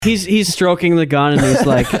He's stroking the gun and he's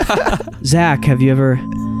like, Zach, have you ever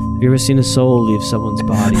seen a soul leave someone's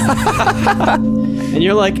body? And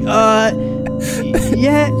you're like, yeah.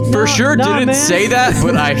 For sure didn't man. say that,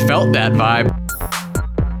 but I felt that vibe.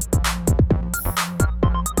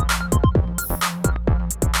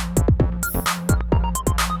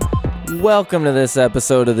 Welcome to this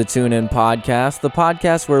episode of the Tune In Podcast, the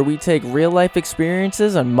podcast where we take real-life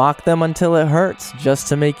experiences and mock them until it hurts, just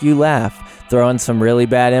to make you laugh. Throw in some really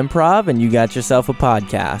bad improv, and you got yourself a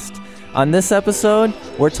podcast. On this episode,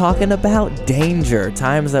 we're talking about danger,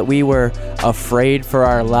 times that we were afraid for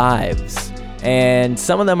our lives. And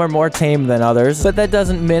some of them are more tame than others, but that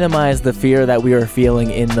doesn't minimize the fear that we were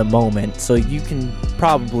feeling in the moment, so you can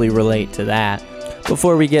probably relate to that.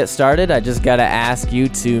 Before we get started, I just gotta ask you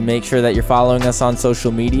to make sure that you're following us on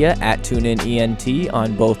social media at TuneInENT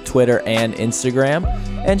on both Twitter and Instagram,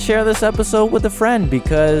 and share this episode with a friend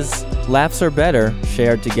because laughs are better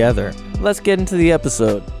shared together. Let's get into the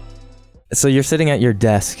episode. So you're sitting at your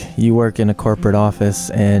desk, you work in a corporate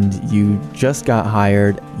office, and you just got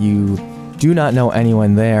hired, you do not know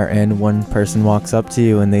anyone there, and one person walks up to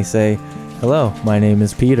you and they say, "Hello, my name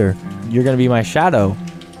is Peter. You're gonna be my shadow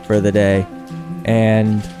for the day."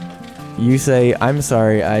 And you say, "I'm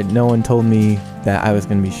sorry, no one told me that I was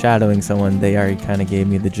going to be shadowing someone. They already kind of gave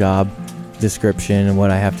me the job description and what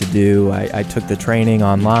I have to do. I took the training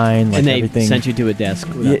online." Like, and they everything. sent you to a desk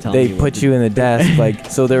without telling They you put you in the desk, like,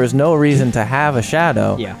 so there was no reason to have a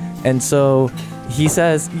shadow. Yeah. And so he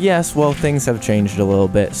says, "Yes, well, things have changed a little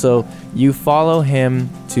bit." So you follow him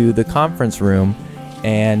to the conference room,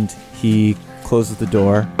 and he closes the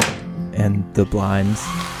door and the blinds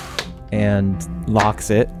and locks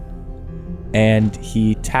it, and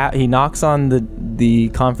he knocks on the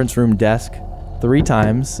conference room desk 3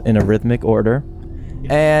 times in a rhythmic order,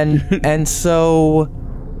 and so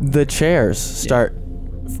the chairs start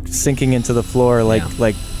sinking into the floor like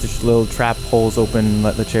just little trap holes open,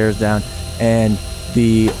 let the chairs down, and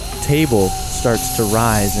the table starts to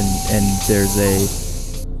rise, and there's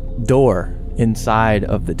a door inside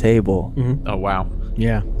of the table. Mm-hmm. Oh, wow.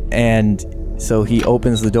 Yeah. And so he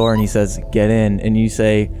opens the door and he says, "Get in." And you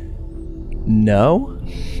say, "No,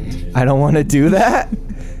 I don't want to do that."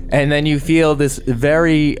 And then you feel this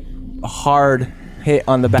very hard hit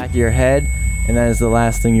on the back of your head, and that is the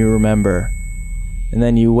last thing you remember. And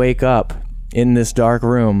then you wake up in this dark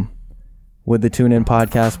room with the Tune In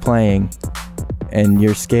Podcast playing, and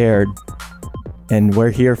you're scared. And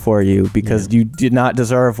we're here for you because you did not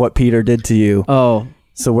deserve what Peter did to you. Oh.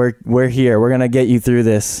 So we're here. We're gonna get you through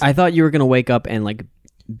this. I thought you were going to wake up and, like,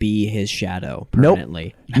 be his shadow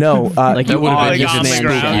permanently. No, Like, that you would have are been this even man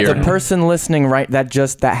spookier. shadow. the person listening, right?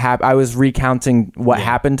 I was recounting what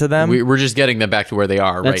happened to them, We're just getting them back to where they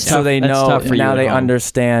are That's right so now. they That's know tough for you now. at They home.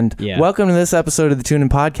 understand. Yeah. Welcome to this episode of the Tune In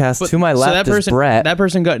Podcast. To my left is Brett. That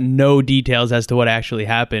person got no details as to what actually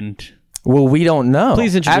happened. Well, we don't know.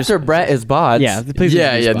 Please introduce- After Brett is Bods. Yeah, please.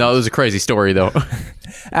 Yeah, introduce no, Bob. it was a crazy story, though.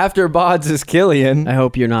 After Bods is Killian, I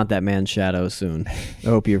hope you're not that man's shadow soon. I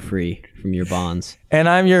hope you're free from your bonds. and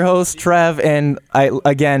I'm your host Trev. And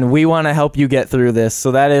we want to help you get through this.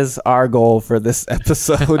 So that is our goal for this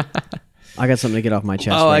episode. I got something to get off my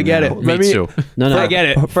chest. Oh, right I get now. it. Me too. No. I get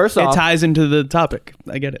it. First it off- ties into the topic.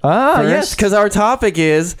 I get it. Yes, because our topic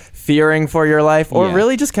is fearing for your life, or Yeah.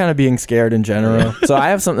 really just kind of being scared in general. So I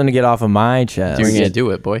have something to get off of my chest. Do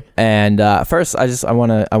it, boy. And first, I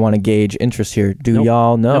want to gauge interest here. Do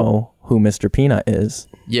y'all know who Mr. Peanut is?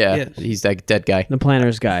 Yeah, Yes. he's that dead guy. The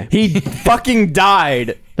planters guy. He fucking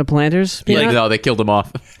died. The planters? Like, Peanut? no, they killed him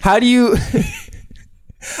off. How do you?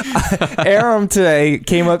 Aram today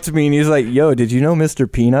came up to me and he was like, "Yo, did you know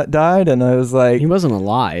Mr. Peanut died?" And I was like, He wasn't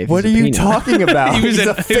alive. "What are He's a you peanut. talking about? He was He's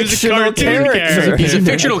a- a he was a fictional cartoon character." character. He's a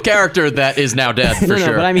fictional character that is now dead, for No,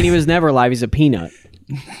 sure. but I mean, he was never alive. He's a peanut.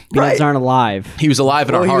 Peanuts Right. aren't alive. he was alive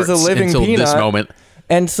in Well, our he was hearts a living until this peanut. moment.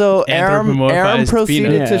 And so Aram Anthropomorphized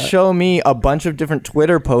proceeded peanut. to Yeah. show me a bunch of different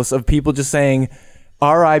Twitter posts of people just saying,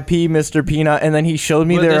 "R.I.P. Mr. Peanut," and then he showed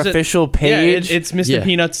me Well, their there's official Yeah, page. it's Mr. Yeah.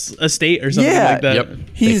 Peanut's estate or something Yeah. like that. Yep.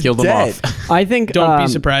 He's they killed dead. him off. I think. Don't be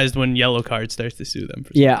surprised when Yellow Card starts to sue them.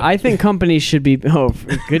 For Yeah, I think companies should be. Oh,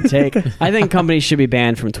 good take. I think companies should be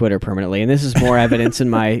banned from Twitter permanently, and this is more evidence in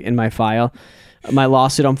my file. My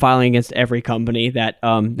lawsuit I'm filing against every company that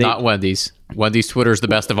Not Wendy's. Wendy's Twitter is the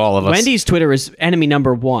best of all of us. Wendy's Twitter is enemy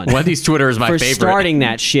number 1. Wendy's Twitter is my for favorite. starting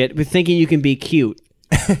that shit with thinking you can be cute,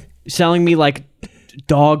 selling me like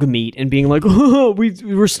dog meat and being like, "Oh, we're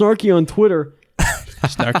snarky on Twitter."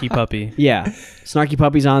 Snarky Puppy. Yeah, Snarky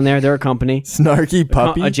Puppy's on there. They're a company, Snarky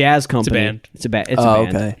Puppy. a jazz company. band. It's a band. Oh,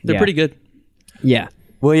 okay. They're Yeah. pretty good. Yeah.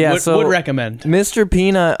 Well, yeah. Would So recommend. Mr.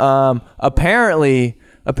 Peanut apparently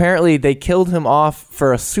apparently they killed him off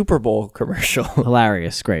for a Super Bowl commercial.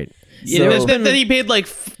 Hilarious, great. Yeah, So- that he paid like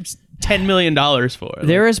 $10 million for.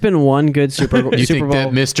 There has been one good Super You Super think that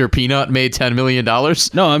Bowl. Mr. Peanut made $10 million?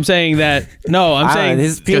 No, I'm saying that. No, I'm saying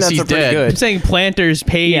his peanuts he's are pretty dead. I'm good. saying Planters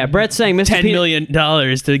paid. Yeah, Brett's saying Mr. $10 Peanut-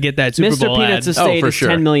 million to get that Super Mr. Bowl Peanut's ad. estate for is sure.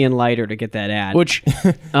 10 million lighter to get that ad. Which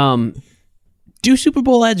um, do Super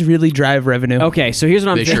Bowl ads really drive revenue? okay, so here's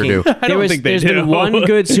what I'm They sure thinking. do. I don't think they There's do. been one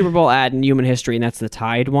good Super Bowl ad in human history, and that's the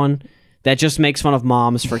Tide one. That just makes fun of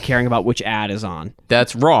moms for caring about which ad is on.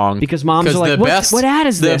 That's wrong. Because moms are like, what ad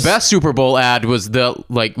is this? The best Super Bowl ad was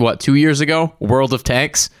 2 years ago? World of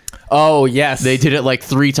Tanks. Oh yes, They did it like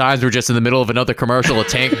 3 times. We're just in the middle of another commercial. A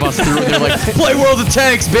tank busts through, and they're like, "Play World of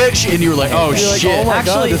Tanks, bitch!" And you were like, "Oh You're like, shit!" oh my God,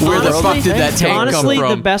 Actually, this is where the World fuck of did that Tanks. tank Honestly, come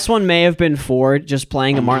the from? best one may have been Ford just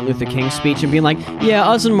playing a Martin Luther King speech and being like, "Yeah,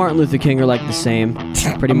 us and Martin Luther King are like the same,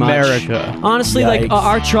 pretty much." America. Honestly, like Yikes.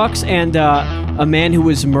 our trucks and a man who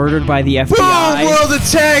was murdered by the Boom! FBI. World of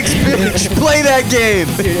Tanks, bitch! Play that game.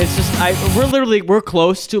 Dude, it's just we're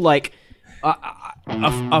close to like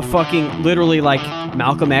a fucking literally like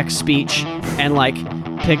Malcolm X speech and like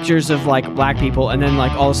pictures of like black people, and then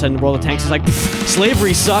like all of a sudden World of Tanks is like,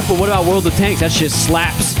 slavery sucked, but what about World of Tanks? That shit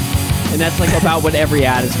slaps. And that's like about what every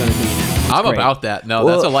ad is going to be now. It's I'm great. about that. No,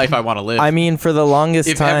 Well, that's a life I want to live. I mean, for the longest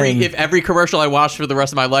if time, every commercial I watched for the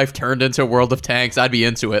rest of my life turned into World of Tanks, I'd be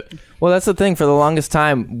into it. well, that's the thing. For the longest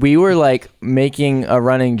time, we were like making a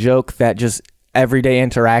running joke that just everyday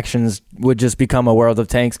interactions would just become a World of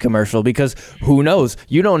Tanks commercial, because who knows?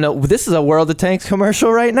 You don't know. This is a World of Tanks commercial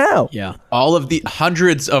right now. Yeah. All of the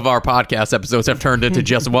hundreds of our podcast episodes have turned into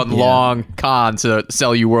just one long con to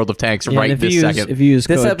sell you World of Tanks Yeah, right and this second. if you use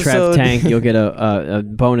This code episode- TrevTank, you'll get a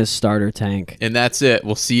bonus starter tank. And that's it.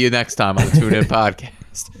 We'll see you next time on the Tune In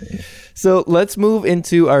Podcast. So let's move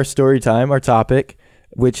into our story time, our topic,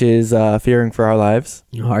 which is fearing for our lives.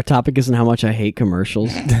 Our topic isn't how much I hate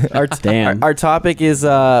commercials. Damn. Our topic is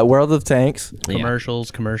World of Tanks. Yeah.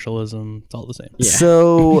 Commercials, commercialism, it's all the same. Yeah.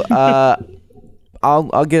 So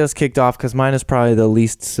I'll get us kicked off because mine is probably the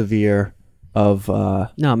least severe of.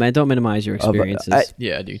 No, man, don't minimize your experiences.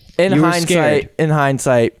 Yeah, dude. In You were hindsight,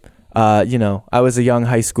 scared. I was a young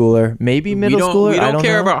high schooler, maybe middle schooler. We I don't don't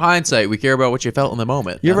care know. about hindsight. We care about what you felt in the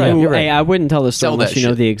moment. You're right. Ooh, You're right. Hey, I wouldn't tell the story Sell unless that you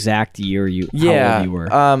know shit. the exact year how old you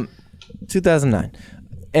were. 2009,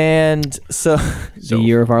 and so The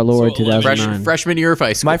year of our Lord, so 2009. Freshman year of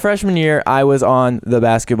high school. my freshman year, I was on the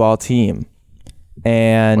basketball team,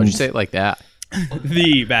 and Why'd you say it like that?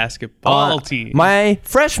 The basketball team. my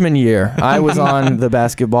freshman year, I was on the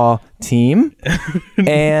basketball team,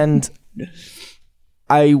 and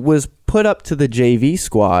I was put up to the JV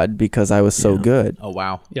squad because I was so good. Oh,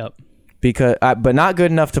 wow. Yep. But not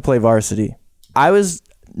good enough to play varsity. I was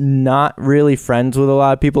not really friends with a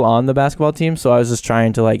lot of people on the basketball team, so I was just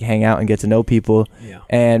trying to like hang out and get to know people. Yeah.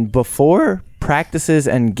 And before practices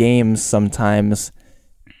and games, sometimes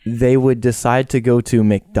they would decide to go to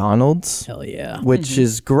McDonald's, Hell yeah. which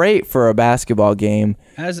is great for a basketball game.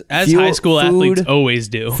 As Fuel- high school athletes food- always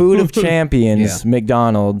do. Food of champions, Yeah.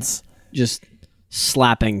 McDonald's. Just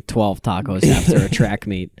slapping 12 tacos after a track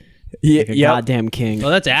meet. Yeah, Like a yep. goddamn king.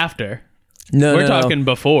 Well, that's after. No, We're no, no. talking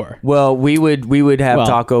before. Well, we would have Well,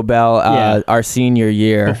 Taco Bell yeah. our senior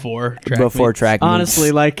year Before track before meets. track meets.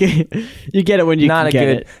 Honestly, like you get it when you not can a get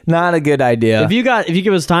good it. not a good idea. If you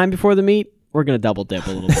give us time before the meet, we're gonna double dip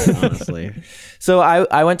a little bit, honestly. So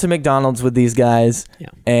I went to McDonald's with these guys, Yeah.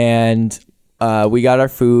 and we got our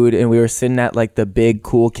food, and we were sitting at like the big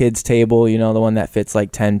cool kids table, you know, the one that fits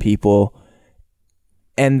like 10 people.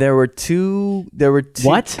 And there were two.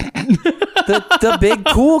 What? The big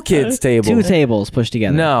cool kids table. Two tables pushed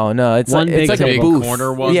together. No, it's One like big it's like The a big booth.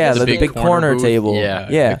 corner one? Yeah, The the big big corner corner booth? table. Yeah,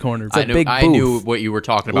 yeah. the corner It's a booth. big I booth. knew what you were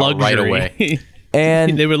talking about right away.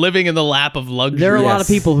 And They were living in the lap of luxury. There are a lot of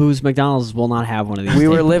Yes. people whose McDonald's will not have one of these. We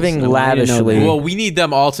were tables, living so I didn't know lavishly. that. Well, we need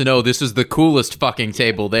them all to know this is the coolest fucking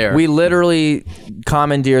table there. we literally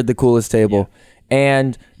commandeered the coolest table,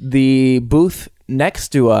 and the booth next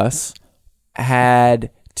to us had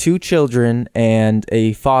two children and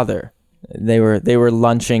a father. They were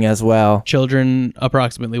lunching as well. Children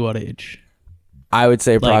approximately what age? I would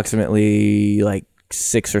say approximately like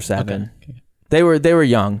 6 or 7. Okay. They were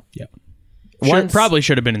young. Yeah. Once- Probably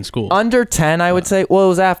should have been in school. Under 10, I would say. Well, it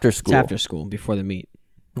was after school. It's after school, before the meet.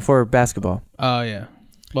 Before basketball. Oh, yeah.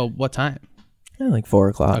 Well, what time? Yeah, like 4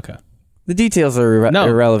 o'clock. Okay. The details are No,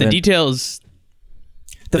 irrelevant. the details.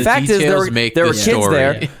 The fact is, details make there were the kids story.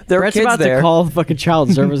 there. There were Brett's kids about there. to call the fucking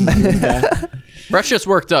child services. guy. Brett's just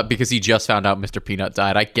worked up because he just found out Mr. Peanut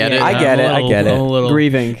died. I get Yeah. it. I get it. I get it.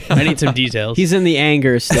 Grieving. I need some details. He's in the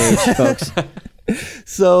anger stage, folks.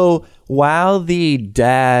 So while the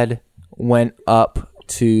dad went up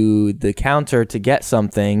to the counter to get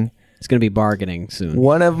something, It's gonna be bargaining soon.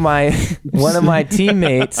 one of my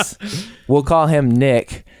teammates, we'll call him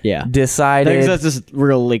Nick, Yeah. decided That's his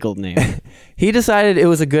real legal name. he decided it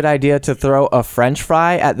was a good idea to throw a French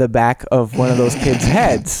fry at the back of one of those kids'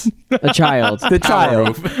 heads. A child. The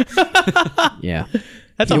child. Yeah.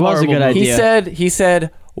 That's He a was a horrible good move. idea. He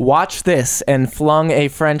said, watch this, and flung a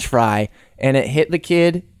French fry, and it hit the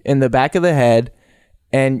kid in the back of the head,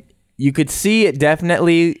 and you could see it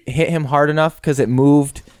definitely hit him hard enough because it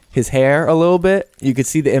moved his hair a little bit. You could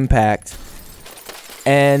see the impact,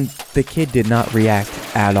 and the kid did not react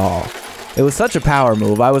at all. It was such a power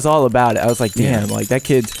move. I was all about it. I was like, damn, like that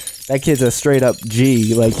kid's a straight up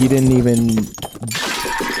G. Like he didn't even.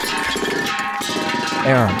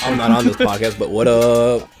 Aaron, I'm not on this podcast, but what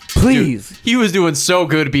up? please. He was doing so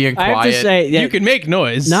good being I quiet. have to say, yeah, You can make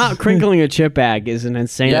noise. not crinkling a chip bag is an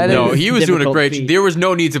insane. That No, he was doing a difficult great. feat. There was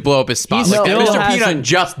no need to blow up his spot. He Like that. still Mr. Peanut hasn't-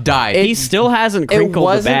 just died. He still hasn't It crinkled the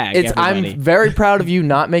wasn't. bag. It's. everybody. I'm very proud of you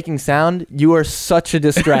not making sound. You are such a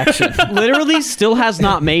distraction. Literally still has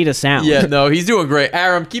not made a sound. yeah, no, he's doing great.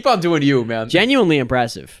 Aram, keep on doing you, man. Genuinely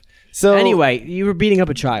impressive. So Anyway, you were beating up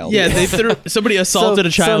a child. Yeah, somebody assaulted a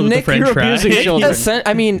child with Nick, a French you're fry. abusing children.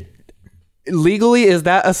 I mean, legally, is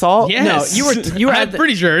that assault? Yes. No, you were. I'm at the-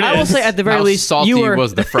 pretty sure it I will is. say at the very How least, salty you were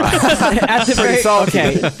was the fry? at the very salty.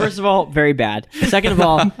 okay. First of all, very bad. Second of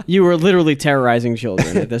all, you were literally terrorizing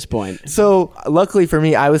children at this point. So luckily for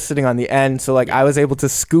me, I was sitting on the end, so like I was able to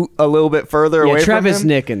scoot a little bit further Yeah, away Trev from is him.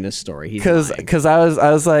 Nick in this story. He's lying. Because I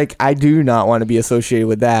was like, I do not want to be associated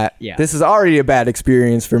with that. Yeah. This is already a bad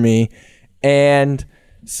experience for me. And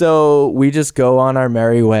so we just go on our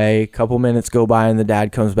merry way. A couple minutes go by and the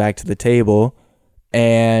dad comes back to the table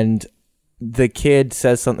and the kid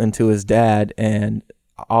says something to his dad and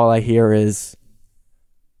all I hear is,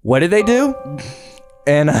 "What did they do?"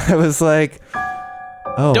 And I was like,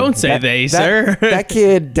 "Oh, Don't say they, sir." That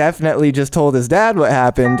kid definitely just told his dad what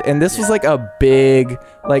happened." And this was like a big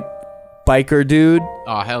like biker dude,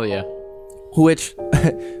 Oh hell yeah! which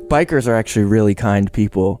bikers are actually really kind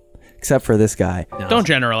people, except for this guy. Don't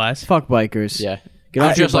generalize. Fuck bikers. Yeah, Get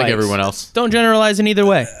off just your like bikes. everyone else. Don't generalize in either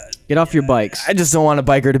way. Get off your bikes. I just don't want a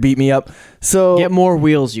biker to beat me up. So Get more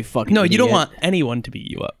wheels, you fucking. No, you don't idiot. want anyone to beat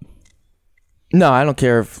you up. no, I don't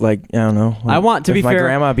care if like I don't know. I want- to if be my fair-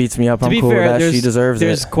 grandma beats me up. To I'm be cool fair, with that. there's, She deserves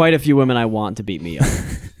there's it. quite a few women I want to beat me up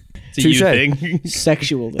It's a you Touche. thing.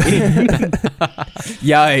 sexually.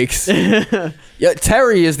 Yikes! Yeah,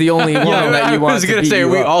 Terry is the only one that you want I was to gonna beat say, you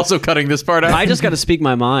are we up. also cutting this part out? I just got to speak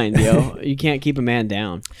my mind, yo. You can't keep a man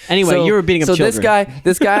down. Anyway, you were beating up so children.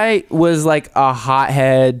 this guy was like a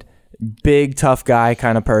hothead, big tough guy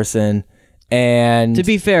kind of person, and To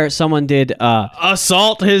be fair, someone did.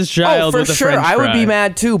 Assault his child for with a sure, French I would be fry.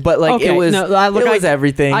 mad too. But like Okay, it was, no, look, it was I-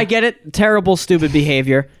 everything. I get it. Terrible, stupid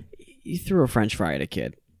behavior. You threw a French fry at a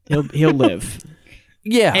kid. He'll live.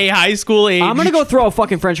 yeah, A high school age. I'm gonna go throw a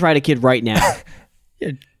fucking French fry at a kid right now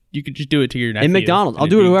Yeah, you could just do it to your nephew. in McDonald's. I'll and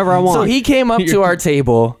do it it'd to be- whoever I want. So he came up to our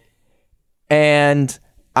table, and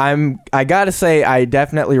I gotta say I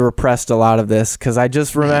definitely repressed a lot of this because I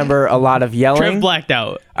just remember a lot of yelling. Trev blacked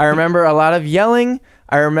out. I remember a lot of yelling.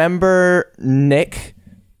 I remember Nick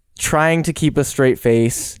trying to keep a straight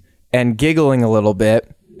face and giggling a little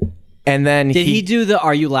bit. And then Did he do the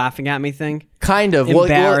 "Are you laughing at me" thing? kind of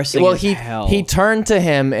Embarrassing Well, as hell. he turned to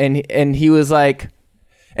him and he was like,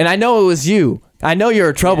 and I know it was you. I know you're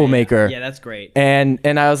a troublemaker. Yeah, that's great. And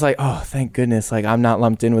I was like, oh, thank goodness, like I'm not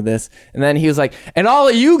lumped in with this. And then he was like, and all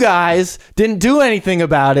of you guys didn't do anything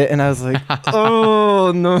about it. And I was like,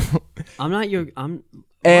 oh no. I'm not your. I'm.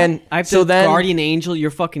 And I have so to then, guardian angel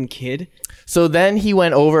your fucking kid. so then he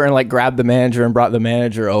went over and like grabbed the manager and brought the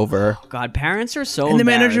manager over. God, parents are so. And the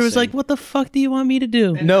manager was embarrassing. like, "What the fuck do you want me to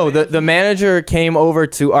do?" No, the manager came over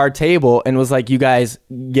to our table and was like, you guys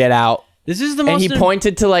get out. "This is the And most." he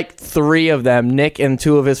pointed to like 3 of them, Nick and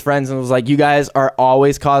 2 of his friends, and was like, you guys are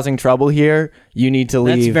always causing trouble here. You need to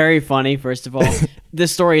leave. That's very funny. First of all,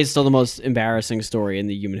 this story is still the most embarrassing story in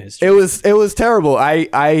the human history. it was terrible. I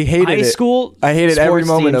hated High it. school. I hated every sports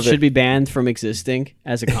moment teams of it. should be banned from existing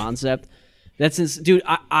as a concept. Dude.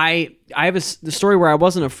 I have the story where I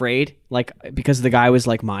wasn't afraid, like because the guy was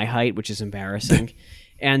like my height, which is embarrassing,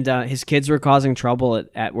 and his kids were causing trouble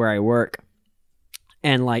at where I work,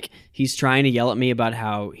 and like he's trying to yell at me about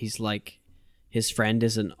how he's like his friend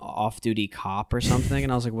is an off-duty cop or something,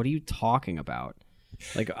 and I was like, "What are you talking about?"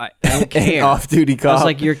 Like I don't care. Off-duty I cop. was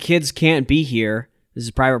like, your kids can't be here. This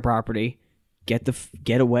is private property.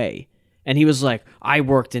 Get away. And he was like, I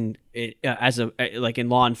worked in as a like in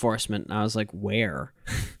law enforcement. And I was like, where?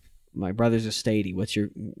 my brother's a statey.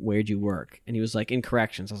 Where'd you work? And he was like, in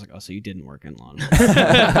corrections. I was like, oh, so you didn't work in law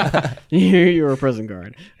enforcement. you were a prison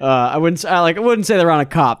guard. I wouldn't say they're on a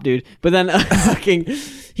cop, dude. But then fucking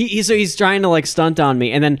he's trying to like stunt on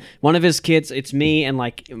me, and then one of his kids, it's me and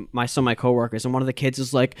like my coworkers, and one of the kids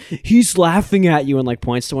is like, he's laughing at you and like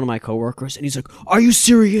points to one of my coworkers, and he's like, are you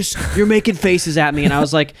serious? You're making faces at me. And I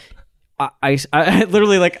was like, I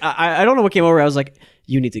literally like I don't know what came over. I was like,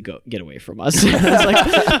 you need to go get away from us. I was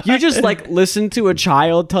like, you just like listen to a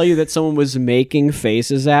child tell you that someone was making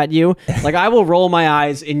faces at you. Like, I will roll my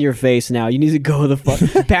eyes in your face now. You need to go the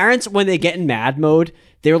fuck. Parents, when they get in mad mode,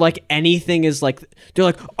 they're like, anything is like, they're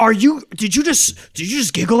like, did you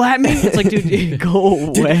just giggle at me? It's like, dude, go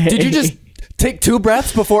away. Did you just take 2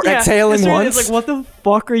 breaths before exhaling once? It's like, what the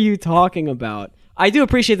fuck are you talking about? I do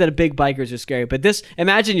appreciate that big bikers are scary, but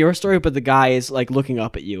imagine your story, but the guy is like looking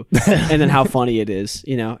up at you, and then how funny it is.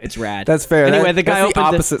 You know, it's rad. That's fair. Anyway, the guy that's opened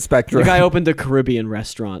the opposite spectrum. The guy opened a Caribbean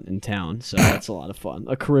restaurant in town, so that's a lot of fun.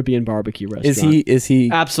 A Caribbean barbecue restaurant. Is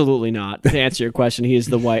he? Absolutely not. To answer your question,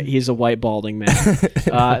 he's a white balding man.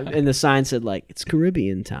 And the sign said like, it's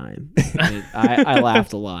Caribbean time. I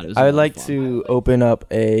laughed a lot. It was I would like to open up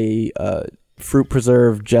a fruit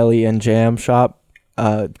preserve jelly and jam shop.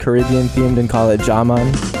 Caribbean themed, and call it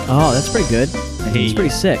Jaman. Oh, that's pretty good. It's pretty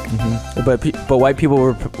sick. Mm-hmm. But white people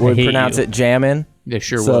would pronounce it jammin'. They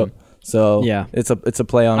sure would. So yeah, it's a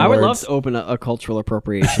play on words. I would love to open a cultural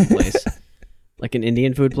appropriation place, like an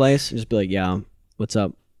Indian food place, and just be like, yeah, what's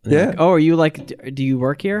up? And Yeah. like, oh, are you like? Do you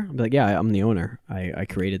work here? I'd be like, yeah, I'm the owner. I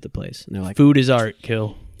created the place. And they're like, Food is art,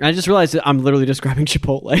 Kill. I just realized that I'm literally describing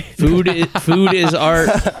Chipotle. Food is art.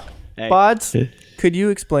 Hey. Bods, could you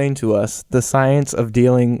explain to us the science of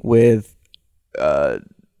dealing with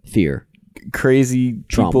Fear. crazy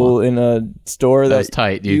Trauma. people in a store That was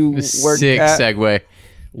tight, dude. you work Sick at? segue.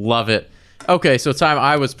 Love it. Okay, so time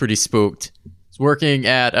I was pretty spooked. I was working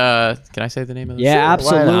at can I say the name of the Yeah, Sure,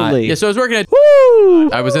 why not? absolutely. Yeah, so I was working at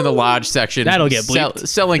I was in the lodge section. That'll get bleeped.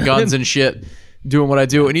 Selling guns and shit, doing what I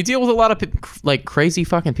do. And you deal with a lot of like crazy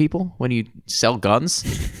fucking people when you sell guns.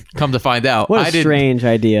 Come to find out. What a I didn't- strange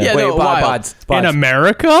idea. Yeah, Wait, no, wild. Bods, In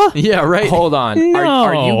America? Yeah, right. hold on.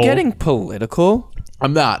 Are you No. getting political?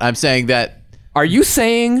 I'm not. I'm saying that Are you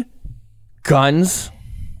saying guns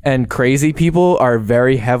and crazy people are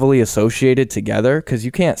very heavily associated together? Because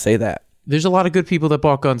you can't say that. there's a lot of good people that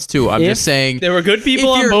bought guns too. I'm just saying There were good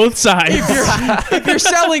people If on you're- both sides. if you're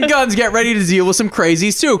selling guns, get ready to deal with some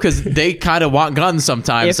crazies too, because they kind of want guns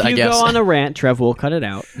sometimes. If you I guess go on a rant, Trev will cut it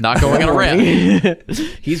out. not going on a rant.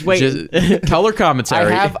 He's waiting. Just color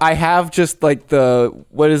commentary. I have just like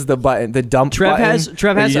what is the button? The dump Trev button? has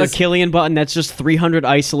that you a just- Killian button that's just 300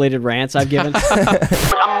 isolated rants I've given.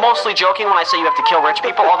 I'm mostly joking when I say you have to kill rich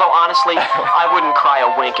people, although honestly, I wouldn't cry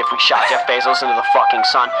a wink if we shot Jeff Bezos into the fucking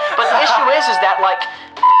sun. But the issue is that, like,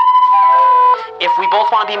 if we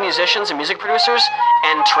both want to be musicians and music producers,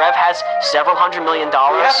 and Trev has several $100 million...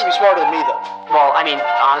 You have to be smarter than me, though. Well, I mean,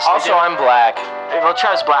 honestly... Also, I'm black. Well,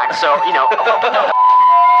 Trev's black, so, you know...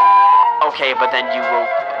 Okay, but then you will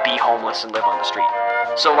be homeless and live on the street.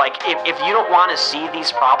 So, like, if you don't want to see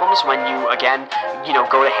these problems when you, again, you know,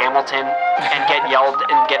 go to Hamilton and get yelled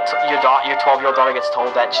and get your 12-year-old daughter gets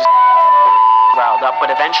told that she's riled up,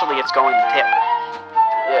 but eventually it's going to tip.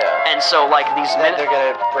 Yeah. And so, like, these Then men... they're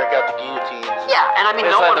gonna break out the guillotines. Yeah, and I mean,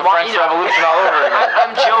 It's no like one the French you know, Revolution all over again.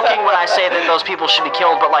 I'm joking when I say that those people should be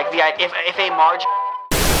killed, but, like, if a margin...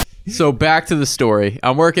 So back to the story.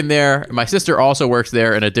 I'm working there. My sister also works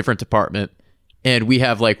there in a different department. And we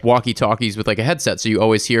have like walkie-talkies with like a headset. So you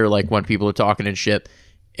always hear like when people are talking and shit.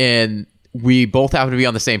 And we both happen to be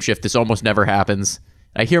on the same shift. This almost never happens.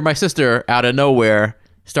 I hear my sister out of nowhere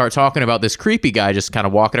start talking about this creepy guy just kind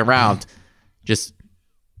of walking around. Just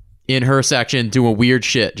in her section doing weird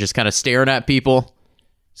shit. Just kind of staring at people.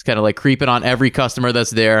 Just kind of like creeping on every customer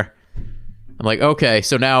that's there. I'm like, okay,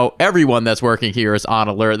 so now everyone that's working here is on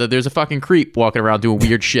alert that there's a fucking creep walking around doing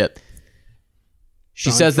weird shit.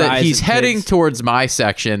 She says that fries he's and heading pigs. towards my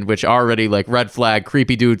section, which already like red flag,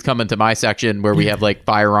 creepy dude coming to my section where we have like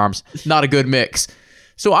firearms. Not a good mix.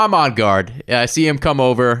 So I'm on guard. I see him come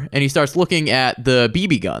over and he starts looking at the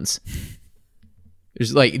BB guns.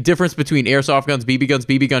 There's like difference between airsoft guns, BB guns.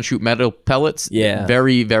 BB guns shoot metal pellets. Yeah.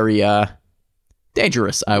 Very, very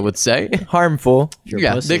dangerous, I would say. harmful.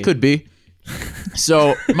 Yeah, pussy. they could be.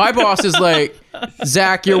 So my boss is like,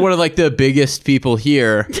 Zach, you're one of like the biggest people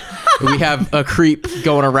here. We have a creep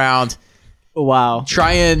going around. Wow.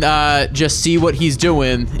 Try and just see what he's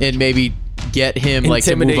doing and maybe get him like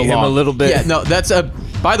to move Intimidate him along a little bit. Yeah, no, that's a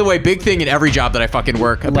By the way, big thing in every job that I fucking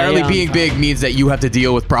work. Apparently, on being top. big means that you have to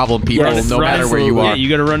deal with problem people Yes, no matter where you absolutely. are. Yeah, you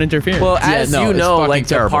got to run interference. Well, Yeah, as no, you it's know, fucking like the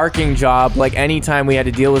terrible. parking job, like anytime we had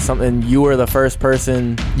to deal with something, you were the first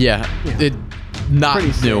person. Yeah, it not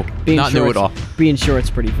Pretty sick. new, Being not new short's- at all. Being short's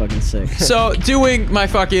pretty fucking sick. So doing my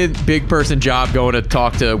fucking big person job, going to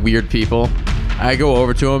talk to weird people, I go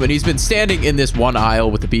over to him, and he's been standing in this one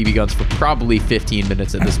aisle with the BB guns for probably 15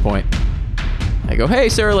 minutes at this point. I go, hey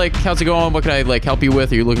sir, like how's it going? What can I like help you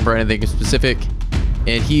with? Are you looking for anything specific?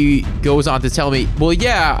 And he goes on to tell me, well,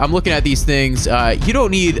 yeah, I'm looking at these things. You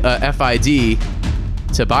don't need a FID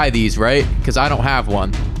to buy these, right? Because I don't have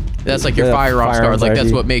one. That's like your The firearms card. firearms Like that's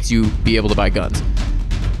ID. what makes you be able to buy guns.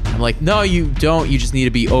 I'm like, no, you don't. You just need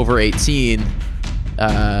to be over 18.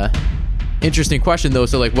 Interesting question though.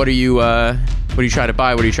 So like, what are you trying to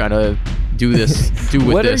buy? What are you trying to do with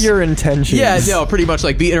What this? are your intentions? Yeah, no, pretty much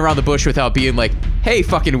like beating around the bush without being like, hey,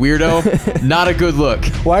 fucking weirdo, not a good look.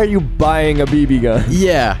 Why are you buying a BB gun?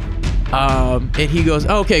 Yeah. And he goes,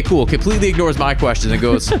 oh, okay, cool. Completely ignores my question and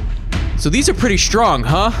goes, so these are pretty strong,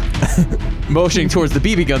 huh? Motioning towards the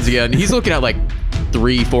BB guns again. He's looking at like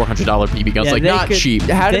 $300-$400 BB guns, Yeah, like they not could- cheap.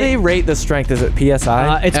 How do They- they rate the strength? Is it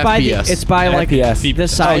PSI? It's by FPS. it's by like FPS. the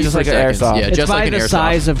size. Oh, just like an seconds. airsoft. Yeah, it's just by like an the airsoft.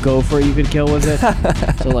 size of gopher you could kill with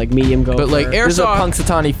it. So like medium gopher. But like There's a airsoft,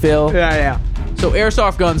 Punxsutawney Phil. yeah. so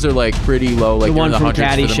airsoft guns are like pretty low, like The they're one in the from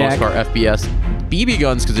hundreds for the most Caddyshack. part. FPS. BB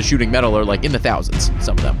guns, because they're shooting metal, are like in the thousands.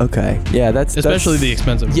 Some of them. Okay. Yeah, that's Especially the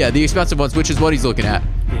expensive. Yeah, the expensive ones, which is what he's looking at.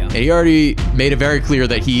 Yeah. And he already made it very clear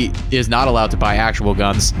that he is not allowed to buy actual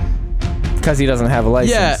guns. because he doesn't have a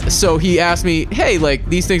license. Yeah, so he asked me, hey, like,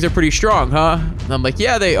 these things are pretty strong, huh? And I'm like,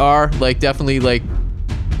 yeah, they are. Like, definitely, like,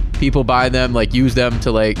 people buy them, like, use them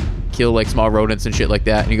to, like, kill, like, small rodents and shit like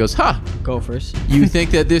that. And he goes, huh, Gophers. you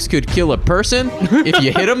think that this could kill a person if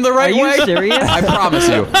you hit him the right Are you way? serious? I promise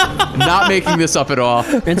you. Not making this up at all.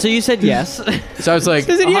 And so you said yes. So I was like,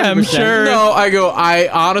 Yeah, I'm 100%. sure. no, I go, I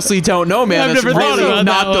honestly don't know, man. I've That's never thought really about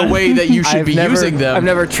not that the one. way that you should I've be never, using them. I've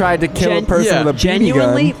never tried to kill a Gen- person yeah. with a BB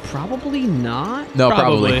Genuinely, gun. probably not. No,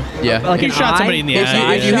 Probably. probably. Yeah. Like You an shot eye? somebody in the if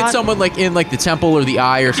eye. you hit shot? someone like in like the temple or the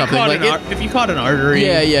eye or something, like If you caught an artery.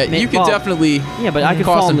 yeah, you could well, definitely Yeah, but I could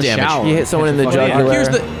cause fall some in the damage. shower. You hit someone in the Fucking- jugular. Here's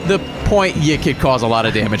the point: you could cause a lot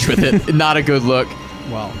of damage with it. Not a good look.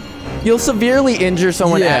 Well, You'll severely injure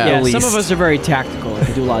someone Yeah. at yeah. the least. Some of us are very tactical. We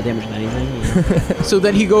can do a lot of damage with anything. Yeah. So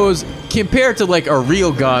then he goes, compared to like a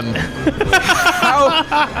real gun,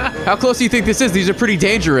 how close do you think this is? These are pretty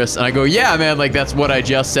dangerous. And I go, yeah, man, like that's what I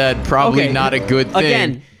just said. Probably Okay. not a good thing.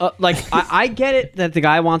 Again, like I get it that the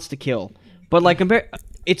guy wants to kill, but like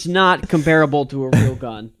it's not comparable to a real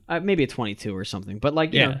gun. Maybe a 22 or something. But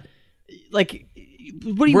like, you Yeah. know, like,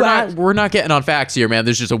 what do you ask? we're not getting on facts here, man.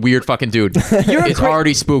 There's just a weird fucking dude. You're a It's cra-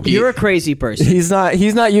 already spooky. You're a crazy person. He's not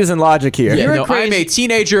using logic here. Yeah, You're a no, I'm a crazy-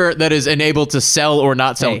 teenager that is enabled to sell or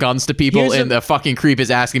not sell Hey, guns to people, here's and a- the fucking creep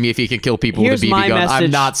is asking me if he can kill people with Here's a BB my gun. message.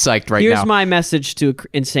 I'm not psyched right Here's now. my message to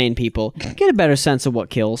insane people: get a better sense of what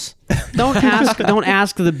kills. Don't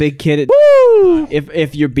ask the big kid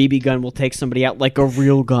if your BB gun will take somebody out like a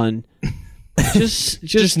real gun.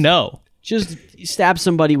 Just no. Just stab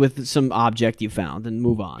somebody with some object you found and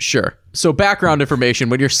move on. Sure. So background information: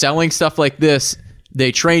 when you're selling stuff like this,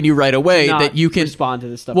 they train you right away Not that you can respond to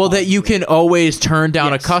this stuff. Well, that you can always turn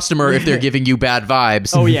down Yes. a customer if they're giving you bad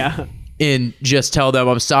vibes. Oh yeah. And just tell them,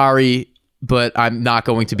 I'm sorry, but I'm not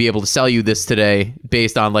going to be able to sell you this today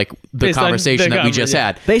based on like the Based on conversation the that we just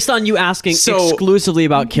conversation. had. Based on you asking So, exclusively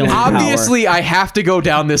about killing power. Obviously, I have to go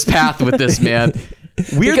down this path with this man.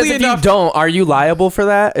 Because Weirdly if enough, you don't, are you liable for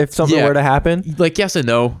that if something Yeah. were to happen? like yes and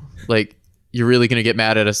no. Like you're really gonna get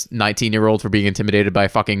mad at a 19-year-old for being intimidated by a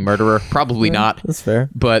fucking murderer? Probably not. That's fair.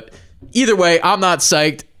 But either way, I'm not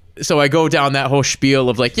psyched. So I go down that whole spiel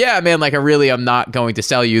of like, yeah, man, like I really am not going to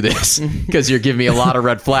sell you this because you're giving me a lot of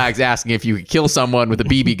red flags asking if you could kill someone with a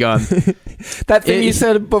BB gun. That thing you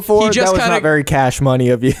said before, he that just was kinda- not very cash money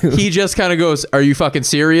of you. He just kind of goes, are you fucking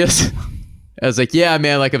serious? I was like, yeah,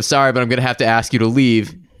 man, like I'm sorry, but I'm going to have to ask you to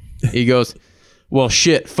leave. He goes, well,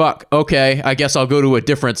 shit, fuck. Okay, I guess I'll go to a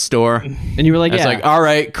different store. and you were like, I was yeah. like, all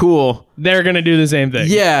right, cool. They're gonna do the same thing.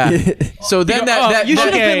 Yeah. So then that you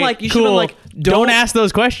should have Okay, been like, you should have cool. been like, Don't ask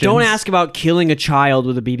those questions. Don't ask about killing a child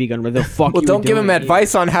with a BB gun. Where the fuck? Well, you don't were give him doing.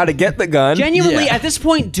 advice on how to get the gun. Genuinely, Yeah. at this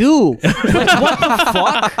point, do. Like, what the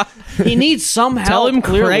fuck? He needs some help. Tell him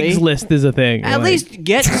clearly. Craigslist is a thing. At Like, least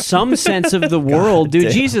get some sense of the world, dude.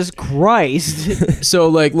 damn. Jesus Christ. So,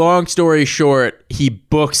 like, long story short, he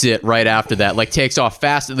books it right after that. Like, takes off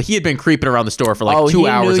fast. He had been creeping around the store for like 2 he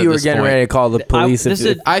hours knew at you were this getting point. ready to call the police. this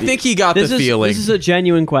if is- I think he got the feeling. This is a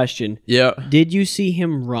genuine question. Yeah. Did you see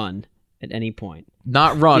him run? at any point?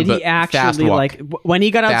 Not run, Did but he actually fast walk. like when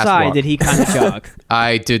he got Fast outside? walk. Did he kind of jog?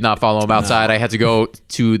 I did not follow him outside. I had to go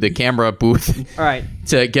to the camera booth All right,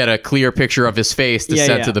 to get a clear picture of his face to Yeah,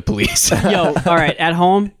 send yeah. to the police. yo, all right, at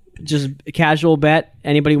home, just a casual bet.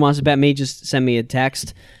 Anybody wants to bet me? Just send me a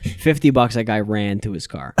text. $50. That guy ran to his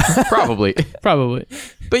car. Probably. Probably.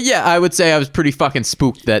 But yeah, I would say I was pretty fucking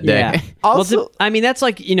spooked that day. Yeah. Also- well, I mean, that's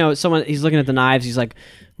like someone. He's looking at the knives. He's like,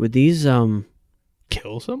 would these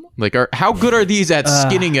Kill someone? Like, how good are these at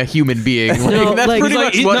skinning a human being? Like, No, that's like- pretty he's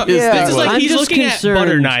much like- what no, his yeah. thing It's was. Like I'm he's just looking concerned. at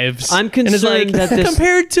butter knives. I'm and it's like, concerned that this-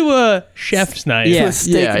 compared to a chef's knife. Yeah.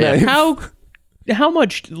 Steak Yeah, yeah. knife. How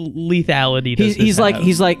much lethality does he's this like have?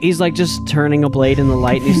 he's like just turning a blade in the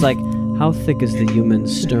light, and he's like, how thick is the human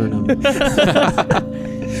sternum?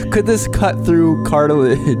 Could this cut through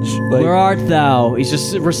cartilage? Like, Where art thou? He's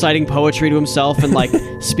just reciting poetry to himself and like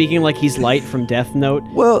speaking like he's Light from Death Note.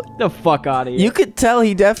 well, Get the fuck out of here. you could tell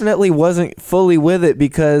he definitely wasn't fully with it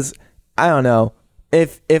because I don't know.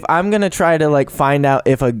 If I'm gonna try to like find out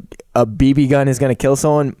if a BB gun is gonna kill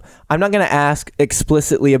someone, I'm not gonna ask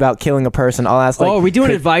explicitly about killing a person. I'll ask like, are we doing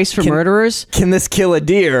can- advice for can- murderers? Can this kill a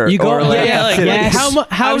deer? You go- Or, like, yeah, like, can- yes.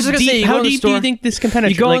 how I was just gonna say, you go how to the deep do store- you think this can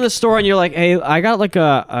penetrate? You go like, in the store and you're like, hey, I got like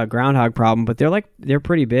a groundhog problem, but they're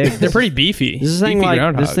pretty big. they're pretty beefy. Does this thing Beefy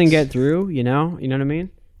like this groundhogs. thing get through? You know what I mean?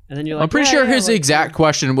 And then you're like, I'm pretty yeah, sure yeah, his like- exact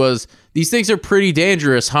question was, these things are pretty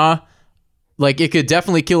dangerous, huh? Like, it could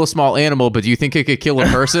definitely kill a small animal, but do you think it could kill a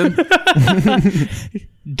person?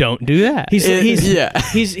 Don't do that.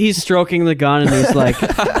 He's stroking the gun and he's like,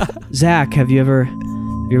 Zach, have you ever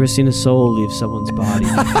seen a soul leave someone's body?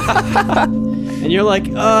 And you're like,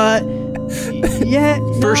 yeah,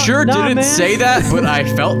 For sure nah, didn't man. say that, but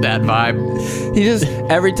I felt that vibe. He just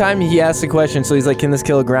every time he asks a question, so he's like, "Can this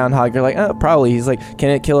kill a groundhog?" You're like, probably." He's like, "Can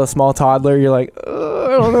it kill a small toddler?" You're like,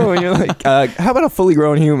 "I don't know." And you're like, "How about a fully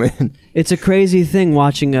grown human?" It's a crazy thing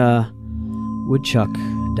watching a woodchuck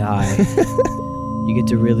die. You get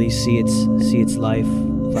to really see its life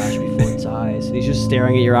flash before its eyes. And he's just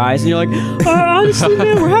staring at your eyes, and you're like, honestly,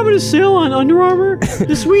 man, we're having a sale on Under Armour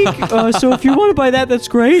this week. So if you want to buy that, that's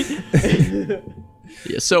great.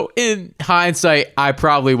 Yeah, so in hindsight, I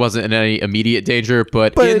probably wasn't in any immediate danger,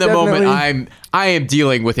 but But in the moment, definitely- I am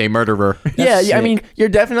dealing with a murderer. Yeah, I mean, you're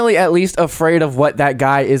definitely at least afraid of what that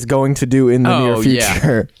guy is going to do in the near Oh, yeah.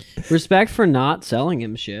 future. Respect for not selling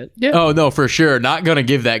him shit. Oh no, for sure, not gonna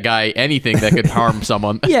give that guy anything that could harm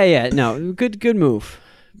someone. Yeah, no, good move.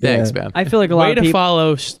 Thanks, Yeah. man. I feel like a lot Way of to people.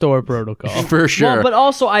 follow store protocol. For sure. Well, but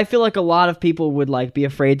also I feel like a lot of people would like be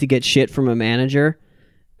afraid to get shit from a manager,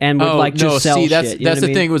 and would like just sell that's shit. You know that's what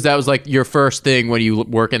I the mean? thing. That was like your first thing when you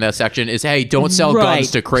work in that section is, hey, don't sell Right.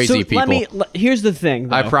 guns to crazy So people. Here's the thing.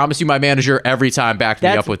 Though. I promise you, my manager every time backed me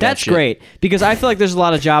up with that that's shit. great because I feel like there's a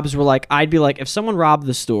lot of jobs where like I'd be like, if someone robbed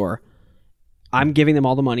the store, I'm giving them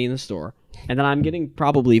all the money in the store, and then I'm getting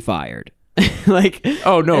probably fired. Like,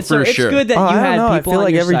 Oh, no, and so for it's sure. good that Oh, you I had don't know. I people feel on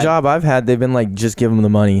like your every side. job I've had, they've been like, just give them the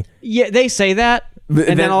money. Yeah, they say that, But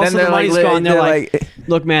and then all of a sudden they're the like, money's gone. They're they're like,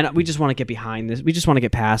 "Look, man, we just want to get behind this. We just want to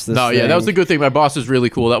get past this." No, yeah, that was the thing." good thing. My boss was really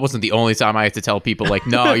cool. That wasn't the only time I had to tell people, like,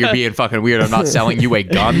 no, you're being fucking weird. I'm not selling you a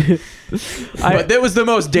gun. But that was the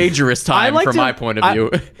most dangerous time like from to- my point of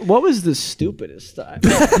view. What was the stupidest time?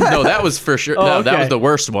 No, that was for sure. No, that okay. was the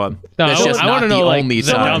worst one. No, That's I just wanna not know, the like, only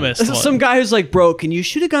the time. dumbest one. Some guy who's like, "Bro, can you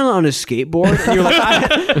shoot a gun on a skateboard?" And you're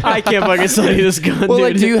like, "I can't fucking sell you this gun." Well, dude.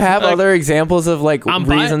 like, do you have other examples of like I'm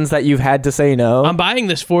reasons that you've had to say no? I'm buying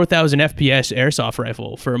this 4,000 FPS airsoft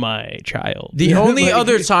rifle for my child. The only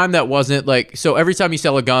other time that wasn't like, so every time you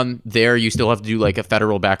sell a gun there, you still have to do like a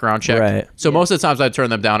federal background check. Right. So most of the times I'd turn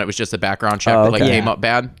them down. It was just a background check Oh, that like okay. came up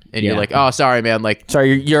bad. And you're Yeah. like, oh, sorry, man. Like,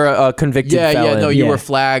 Sorry, you're a convicted felon. no, you Yeah. were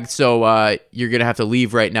flagged. So you're going to have to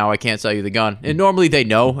leave right now. I can't sell you the gun. And normally they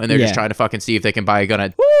know. And they're just Yeah. trying to fucking see if they can buy a gun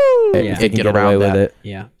at, If Yeah. they and can get get around away with that. it.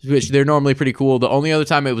 yeah. which they're normally pretty cool. The only other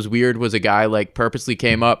time it was weird was a guy like purposely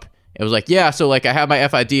came up. It was like, yeah, so like I have my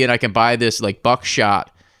FID and I can buy this like buckshot,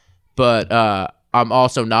 but I'm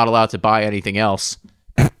also not allowed to buy anything else.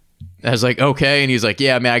 I was like, okay. And he's like,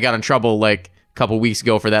 yeah, man, I got in trouble like a couple weeks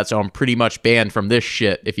ago for that. So I'm pretty much banned from this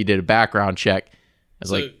shit if you did a background check. I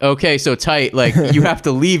was like, okay, so tight. Like, you have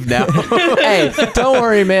to leave now. Hey, don't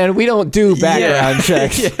worry, man. We don't do background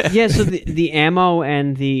checks. Yeah, so the ammo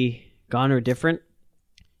and the gun are different.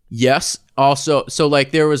 Yes. Also, so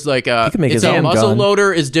like there was like a, can make it's his a own muzzle gun.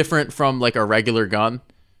 loader is different from like a regular gun.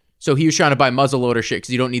 So he was trying to buy muzzle loader shit because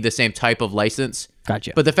you don't need the same type of license.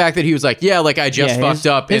 Gotcha. But the fact that he was like, yeah, like I just Yeah, fucked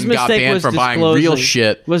up his and got mistake banned was from buying real disclosing-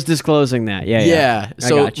 shit. Was disclosing that. Yeah. Yeah. I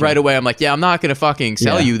So gotcha. right away, I'm like, yeah, I'm not going to fucking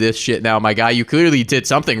sell Yeah. you this shit now, my guy. You clearly did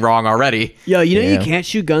something wrong already. Yo, you know Yeah. you can't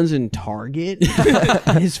shoot guns in Target.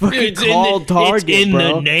 It's fucking It's called Target, it's in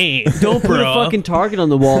bro. the name. Don't put a bro. fucking target on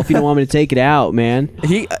the wall if you don't want me to take it out, man.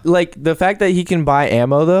 He like the fact that he can buy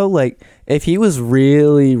ammo though, like if he was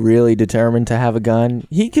really, really determined to have a gun,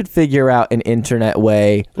 he could figure out an internet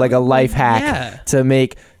way, like a life hack Yeah. to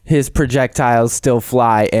make his projectiles still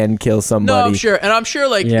fly and kill somebody. No, I'm sure. And I'm sure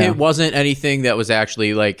like Yeah. it wasn't anything that was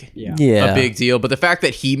actually like Yeah. a big deal. But the fact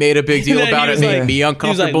that he made a big deal Then he about it was made like- me He was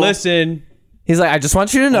uncomfortable. like, listen, He's like, I just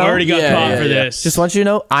want you to know. I already got Yeah, caught yeah, for yeah. this. Just want you to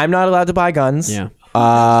know, I'm not allowed to buy guns. Yeah.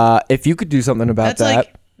 If you could do something about that.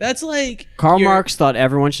 That's like Karl you're- Marx thought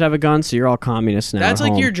everyone should have a gun, so you're all communists now. That's at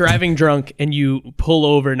like home. you're driving drunk and you pull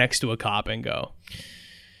over next to a cop and go,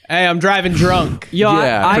 "Hey, I'm driving drunk." Yo,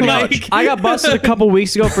 Yeah, I pretty got much. I got busted a couple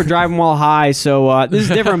weeks ago for driving while high, so this is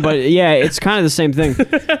different, but yeah, it's kind of the same thing.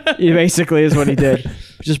 He basically is what he did,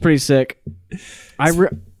 which is pretty sick.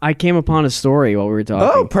 I came upon a story while we were talking.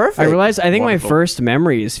 Oh, perfect. I realized I think Wonderful. my first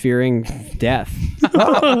memory is fearing death.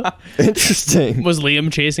 Interesting. Was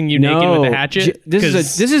Liam chasing you naked with a hatchet? This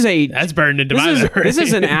 'Cause is a that's burned into this my is, memory. this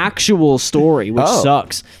is an actual story, which Oh.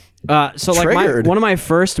 sucks. So like Triggered. one of my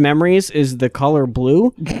first memories is the color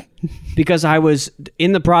blue, because I was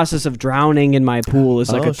in the process of drowning in my pool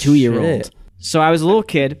as like Oh, a 2-year-old. shit. So I was a little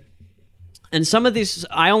kid, and some of these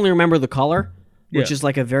I only remember the color, which Yeah. is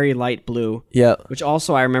like a very light blue. Yeah. Which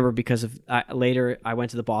also I remember because of later I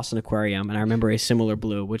went to the Boston Aquarium and I remember a similar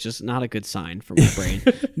blue, which is not a good sign for my brain.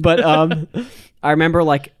 But I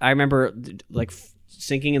remember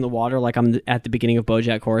sinking in the water like I'm at the beginning of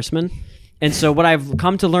BoJack Horseman. And so what I've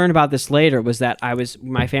come to learn about this later was that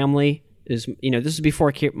my family is, this is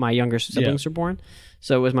before my younger siblings were born.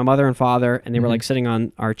 So it was my mother and father, and they were like sitting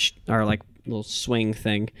on our like little swing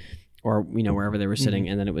thing, or wherever they were sitting,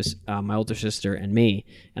 and then it was my older sister and me,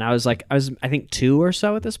 and I was I think 2 or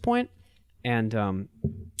so at this point, and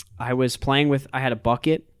I was playing with, I had a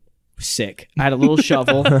bucket, sick, I had a little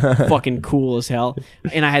shovel, fucking cool as hell,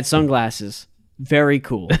 and I had sunglasses, very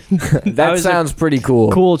cool. That was a sounds pretty cool.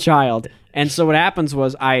 Cool child. And so what happens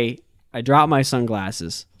was I dropped my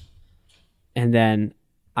sunglasses, and then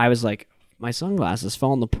I was like, my sunglasses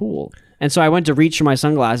fell in the pool, and so I went to reach for my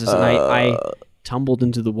sunglasses, and I tumbled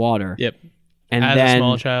into the water. Yep. And As then a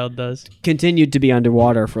small child does. continued to be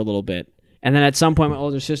underwater for a little bit. And then at some point, my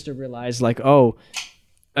older sister realized, like, oh,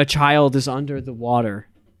 a child is under the water.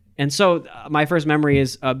 And so my first memory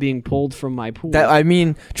is being pulled from my pool.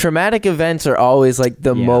 Traumatic events are always like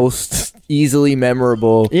the Yeah. most easily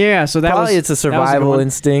memorable. yeah, so that Probably was it's a that was good survival one.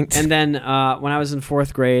 instinct. And then when I was in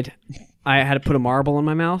 4th grade, I had to put a marble in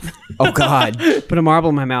my mouth. Oh God. Put a marble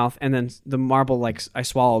in my mouth, and then the marble, like, I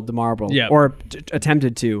swallowed the marble. Yeah. Or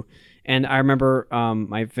attempted to. And I remember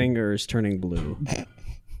my fingers turning blue.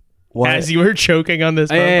 What? As you were choking on this.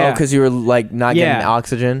 Yeah, yeah, Oh, yeah. because you were like not Yeah. getting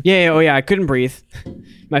oxygen. Yeah, I couldn't breathe.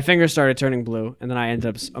 My fingers started turning blue, and then I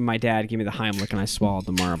ended up. My dad gave me the Heimlich, and I swallowed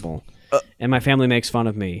the marble. And my family makes fun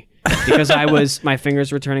of me because my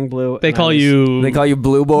fingers were turning blue. They and call I was- you They call you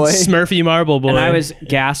Blue Boy. Smurfy Marble Boy. And I was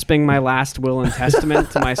gasping my last will and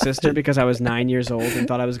testament to my sister because I was 9 years old and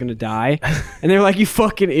thought I was gonna die. And they were like, "You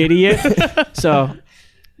fucking idiot!" So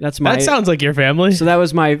that's my. that sounds like your family. So that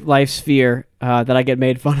was my life's fear that I get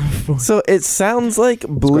made fun of for. So it sounds like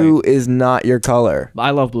blue is not your color.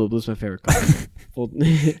 I love blue. Blue's my favorite color. Well,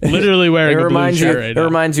 Literally wearing It a blue reminds you. shirt right It now.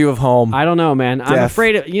 reminds you of home. I don't know, man. I'm Death.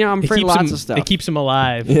 afraid of. I'm afraid of lots him, of stuff. It keeps him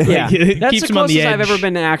alive. Yeah, Like, it that's keeps the him on the closest edge. I've ever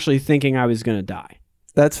been to actually thinking I was gonna die.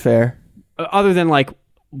 That's fair. Other than like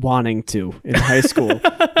wanting to in high school,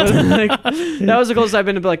 but, like, that was the closest I've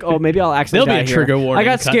been to be like, oh, maybe I'll actually There'll be die a trigger here. warning I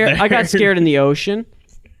got cut scared. I got there. scared in the ocean.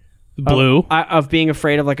 Blue. Of being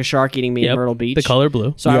afraid of like a shark eating me in Yep. Myrtle Beach. The color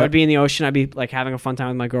blue. So I Yeah. would be in the ocean. I'd be like having a fun time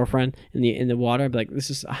with my girlfriend in the water. I'd be like,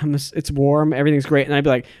 it's warm. Everything's great. And I'd be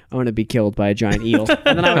like, I'm going to be killed by a giant eel.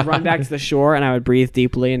 And then I would run back to the shore and I would breathe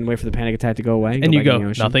deeply and wait for the panic attack to go away. And you back in go, the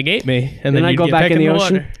ocean. nothing ate me. And And then then I you'd go get back in the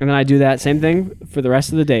ocean. water. And then I do that same thing for the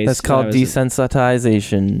rest of the days. That's that called I was-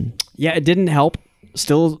 desensitization. Yeah, it didn't help.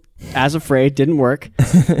 Still as afraid. Didn't work.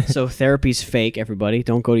 So therapy's fake, everybody.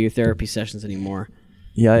 Don't go to your therapy sessions anymore.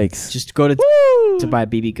 Yikes. Just go to buy a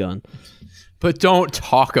BB gun. But don't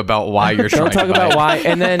talk about why you're trying Don't talk to buy about why.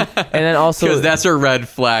 And then also Because that's a red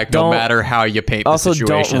flag no Don't- matter how you paint the also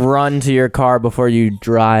situation. don't run to your car before you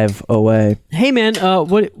drive away. Hey man,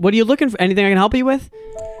 what are you looking for? Anything I can help you with?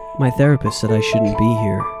 My therapist said I shouldn't be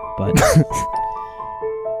here, but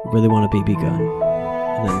really want a BB gun.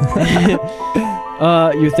 And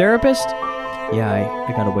then, your therapist? Yeah,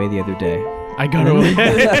 I got away the other day. I got away.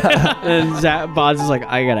 And Zach Boz is like,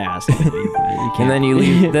 I gotta ask. You can't. And then you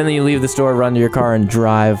leave. Then you leave the store, run to your car, and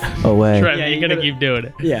drive away. Right, Yeah, you're you gonna gotta- keep doing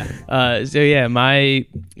it. Yeah. So yeah, my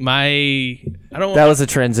I don't. That was a I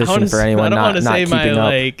transition wanna for s- anyone I don't not want to say keeping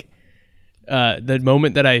my up. the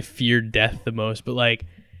moment that I feared death the most, but like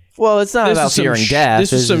Well, it's not this about is some fearing sh- death.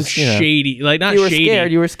 This was It's some just, you know, shady, like not You were shady.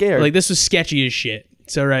 scared. You were scared. Like this was sketchy as shit.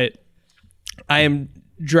 So right, I am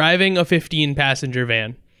driving a 15-passenger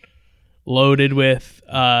van loaded with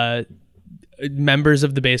members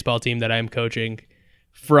of the baseball team that I am coaching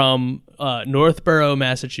from Northborough,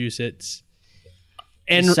 Massachusetts,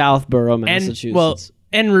 and Southborough, and Massachusetts.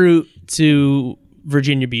 en route to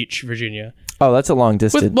Virginia Beach, Virginia. Oh, that's a long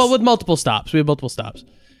distance. With multiple stops. We have multiple stops.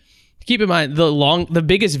 Keep in mind the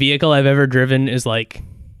biggest vehicle I've ever driven is like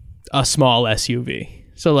a small SUV.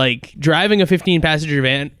 So like driving a 15-passenger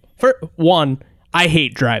van, for one, I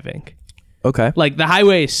hate driving. Okay. Like the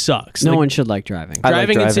highway sucks. No Like, one should like driving. I like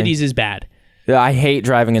driving in driving. cities is bad. Yeah, I hate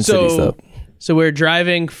driving in cities though. So we're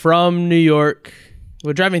driving from New York.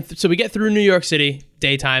 We're driving. So we get through New York City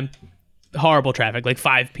daytime. Horrible traffic, like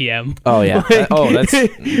 5 p.m. Oh yeah. That's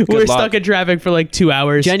We're good luck. stuck in traffic for like 2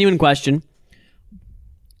 hours. Genuine question.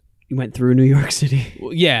 You went through New York City.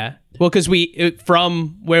 Yeah. Well, because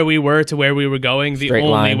from where we were to where we were going, the Straight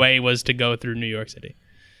only line. way was to go through New York City.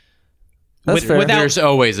 That's fair. There's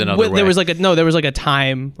always another way. There was like a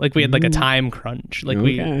time, like we had like a time crunch, like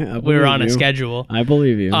Okay, I we were believe on a you. schedule. I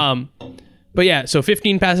believe you. But yeah, so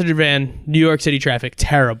 15-passenger van, New York City traffic,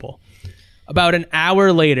 terrible. About an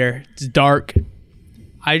hour later, it's dark.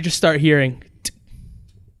 I just start hearing.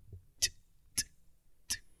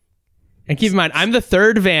 And keep in mind, I'm the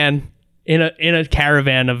third van in a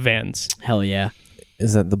caravan of vans. Hell yeah.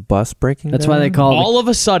 Is that the bus breaking? That's down? why they call it. All of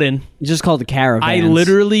a sudden, It's just called the caravan. I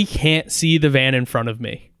literally can't see the van in front of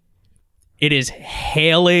me. It is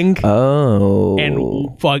hailing Oh.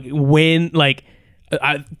 and fuck wind. Like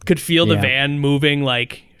I could feel the Yeah. van moving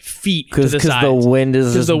like feet to because the sides. the wind is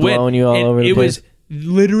 'Cause just the wind- blowing you all and over the it place. was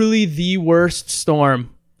literally the worst storm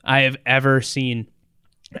I have ever seen,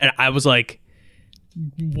 and I was like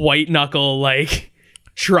white knuckle, like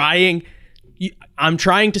trying. I'm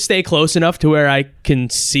trying to stay close enough to where I can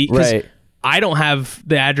see. 'Cause Right. I don't have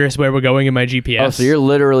the address where we're going in my GPS. Oh, so you're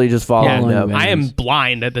literally just following Yeah. them. I am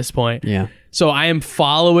blind at this point. Yeah. So I am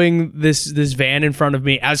following this van in front of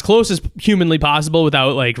me as close as humanly possible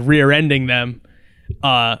without like rear-ending them.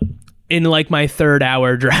 In like my third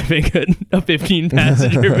hour driving a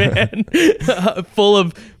 15-passenger van full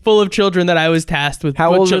of children that I was tasked with.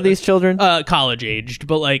 How old are these children? College aged,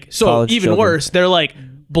 but like so College even children. worse. They're like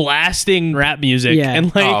blasting rap music Yeah. and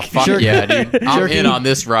like Oh fuck yeah, dude! I'm in on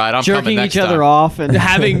this ride. I'm coming Jerking next each other time. off and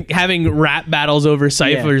having rap battles over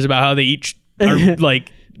ciphers about how they each are like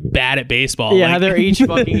bad at baseball. yeah, Like, they're each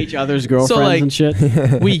fucking each other's girlfriends like- and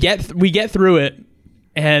shit. we get through it,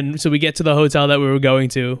 and so we get to the hotel that we were going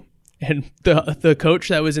to, and the coach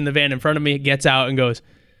that was in the van in front of me gets out and goes,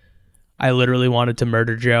 "I literally wanted to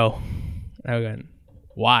murder Joe." And I went,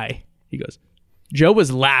 "Why?" He goes, "Joe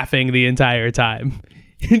was laughing the entire time."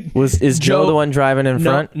 Is Joe the one driving in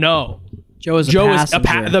front? No. Joe is Joe was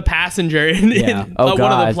the passenger in, Yeah. in Oh, one of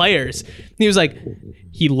God. the players. He was like,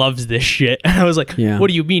 he loves this shit. And I was like, Yeah. what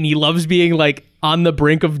do you mean? He loves being like on the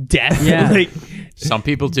brink of death? Yeah. like Some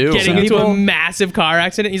people do. getting into a massive car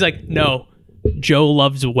accident. He's like, no, Joe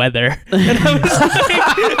loves weather. And I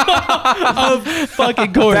was like, of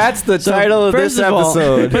fucking course. That's the title of this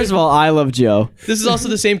episode. First of all, I love Joe. This is also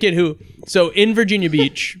the same kid who, so in Virginia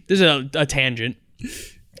Beach, this is a tangent.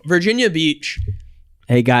 Virginia Beach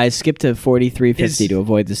Hey guys, skip to 4350 Is- to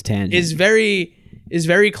avoid this tangent. is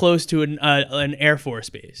very close to an Air Force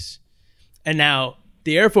base. And now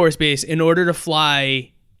the Air Force base, in order to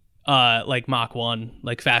fly like Mach 1,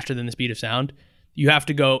 like faster than the speed of sound, you have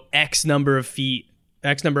to go X number of feet,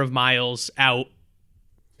 X number of miles out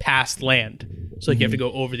past land. So like you have to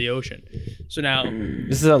go over the ocean. So now,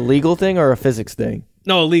 This is a legal thing or a physics thing?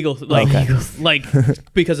 no, illegal, like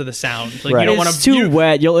because of the sound. Like Right. you don't it's want to too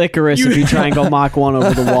wet. You'll Icarus if you try and go Mach 1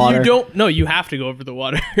 over the water. You don't. No, you have to go over the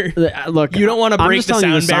water. Look, You don't want to I'm break just the telling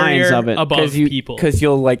you sound science barrier of it. above people. Because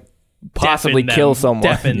you'll like possibly Deafen them. kill someone.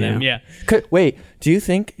 Deafen them, yeah. Wait, do you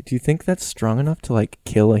think that's strong enough to like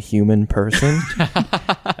kill a human person?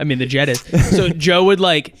 I mean, the jet is. So Joe would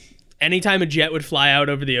like, anytime a jet would fly out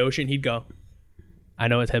over the ocean, he'd go, I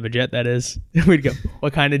know what type of jet that is. We'd go,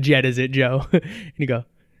 what kind of jet is it, Joe? And he'd go,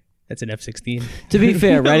 that's an F-16. To be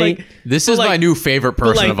fair, ready? Like, This but is my like- new favorite but,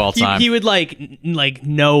 person like, of all time. He would like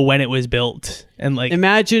know when it was built and like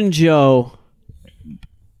Imagine Joe,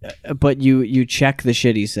 but you check the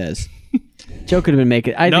shit he says. Joe could have been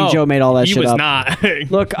making. I No, think Joe made all that he shit was up. not.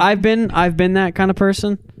 Look, I've been that kind of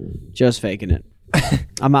person. Joe's faking it.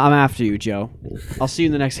 I'm after you, Joe. I'll see you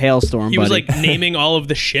in the next hailstorm. He was buddy. like naming all of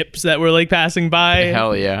the ships that were like passing by.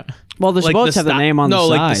 Hell yeah. well, the like boats have the sto- name on no,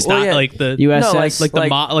 the like side. the Well, yeah. like the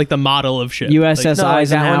USS, like the model of ship. USS No, like that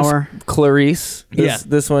one's Eisenhower, Clarice. Yeah.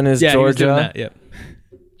 This one is yeah, he was doing Georgia. that, yep.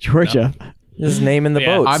 Georgia. Just naming the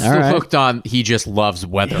Yeah. boats. I'm still right. hooked on he just loves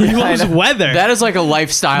weather. He loves weather. That is like a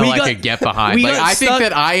lifestyle We I got- could get behind. we Like got I think stuck-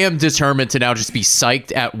 that I am determined to now just be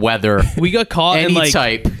psyched at weather, we got caught in any like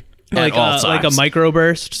type, at all times. like a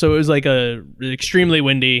microburst. So it was like a extremely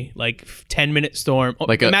windy, like 10-minute storm. Oh,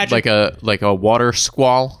 like a imagine, like a water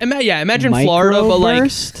squall. imagine Florida,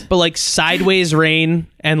 Microburst? but like sideways rain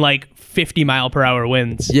and like 50-mile-per-hour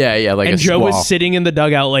winds. Yeah, like and a Joe squall. was sitting in the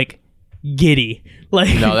dugout like giddy.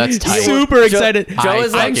 Like No, that's tight. super excited. Joe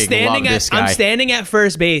is like- I'm fucking standing love at this guy. I'm standing at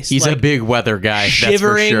first base. He's like, a big weather guy.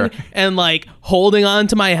 shivering That's for sure. and like holding on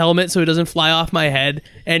to my helmet so it doesn't fly off my head.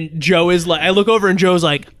 And Joe is like, I look over and Joe's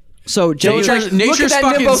like, So Joe's Nature's, Look nature's at that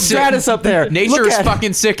fucking Nimbo sick. Stratus up there. Nature Look is at-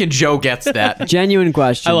 fucking sick, and Joe gets that. genuine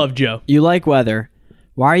question. I love Joe. You like weather.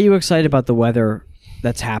 Why are you excited about the weather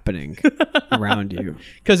that's happening around you?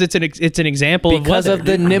 Because it's an example Because of of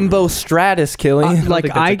the Nimbo Stratus killing. Like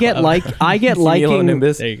think that's I a get cloud. I get liking.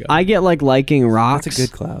 Cumulonimbus. There you go. I get like liking rocks. That's a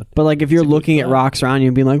good cloud. But like if you're looking at rocks around you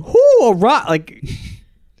and being like, "Ooh, a rock!" Like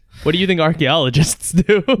What do you think archaeologists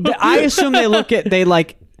do? I assume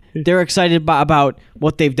they're excited about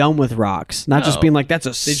what they've done with rocks, not just No. being like, "That's a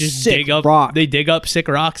They just sick dig up rock." They dig up sick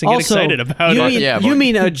rocks and also, get excited about you it. mean, Yeah, you but-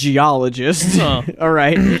 mean a geologist? Oh. All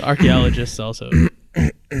right, Archaeologists also.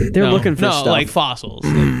 they're looking for stuff. like fossils.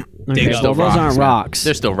 Okay, dig so up. those aren't man. rocks.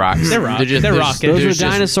 They're still rocks. They're rocks. just, They're they're rocket. just- Those there's are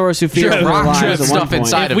just dinosaurs who figured out rock their drip lives at one stuff point.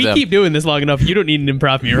 inside If of we them. keep doing this long enough, you don't need to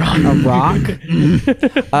improv me wrong. A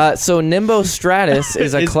rock? So Nimbo Stratus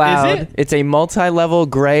is a Is cloud. it? It's a multi-level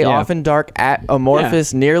gray, Yeah. often dark,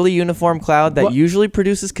 amorphous, nearly uniform cloud that What- usually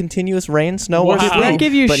produces continuous rain, snow, or Wow. Did sleet, that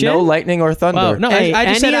give you but shit? no lightning or thunder. Wow, no, Hey, I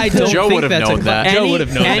just any said I of the- don't Joe think would've that's known a that. Joe would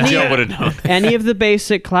have known that. Joe would have known. Any of the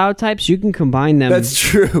basic cloud types, you can combine them. That's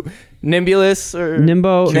true. Nimbulus or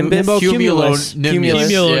Nimbo, Nimbus? Nimbocumulus.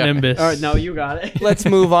 Cumulonimbus. All right, no, you got it. Let's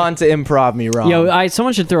move on to improv me wrong. Yo,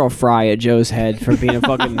 someone should throw a fry at Joe's head for being a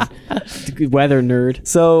fucking weather nerd.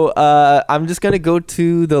 So I'm just gonna go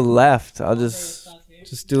to the left. I'll just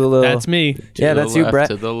do a little. That's me. Yeah, To the that's you, left, Brett.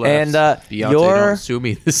 To the left. And Beyonce, your don't sue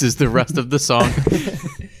me. This is the rest of the song.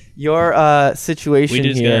 situation We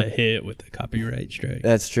just here. got hit with the copyright strike.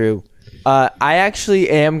 That's true. I actually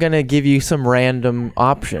am gonna give you some random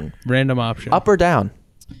option. Random option. Up or down?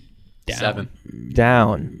 Down. 7.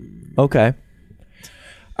 Down. Okay.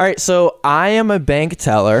 All right. So I am a bank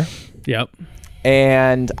teller, Yep.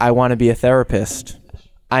 and I want to be a therapist.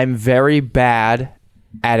 I'm very bad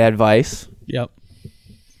at advice, Yep.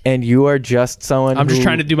 and you are just someone. I'm just who-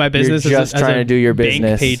 trying to do my business You're as a- just as trying a to do your bank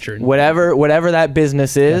business. patron. Whatever that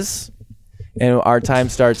business is, and our time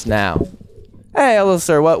starts now. Hey, hello,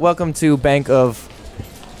 sir. Welcome to Bank of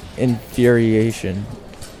Infuriation.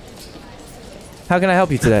 How can I help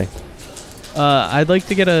you today? I'd like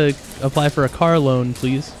to apply for a car loan,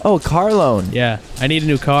 please. Oh, car loan. Yeah, I need a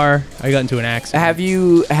new car. I got into an accident. Have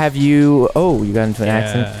you? Oh, you got into an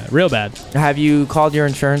accident. Real bad. Have you called your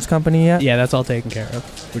insurance company yet? Yeah, that's all taken care of.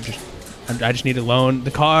 I just need a loan.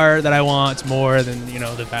 The car that I want's more than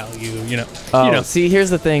the value. Oh, see, here's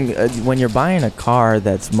the thing. When you're buying a car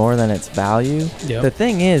that's more than its value, Yep. the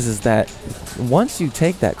thing is that once you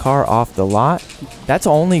take that car off the lot, that's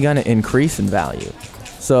only going to increase in value.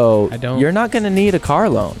 So you're not going to need a car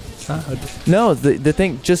loan. No, the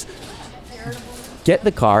thing, just get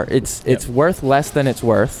the car. It's worth less than it's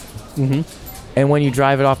worth. Mm-hmm. And when you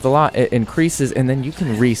drive it off the lot, it increases, and then you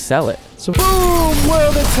can resell it. So boom,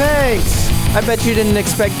 World of Tanks. I bet you didn't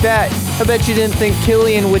expect that. I bet you didn't think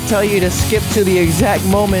Killian would tell you to skip to the exact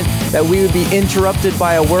moment that we would be interrupted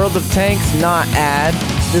by a World of Tanks not ad.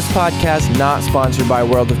 This podcast not sponsored by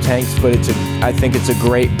World of Tanks, but I think it's a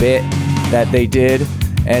great bit that they did.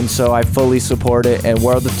 And so I fully support it. And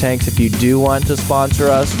World of Tanks, if you do want to sponsor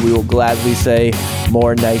us, we will gladly say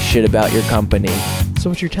more nice shit about your company. So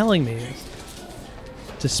what you're telling me is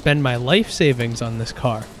to spend my life savings on this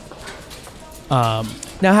car.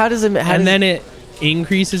 Now, how does it? Then it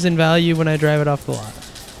increases in value when I drive it off the lot.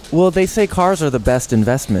 Well, they say cars are the best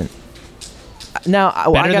investment. Now,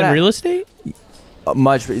 Better than real estate?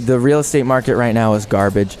 The real estate market right now is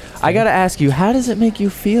garbage. I gotta ask you, how does it make you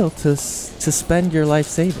feel to spend your life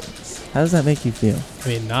savings? How does that make you feel? I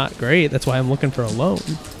mean, not great. That's why I'm looking for a loan.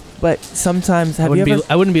 But sometimes, I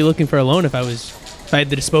wouldn't be looking for a loan if I was If I had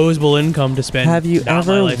the disposable income to spend, Have you not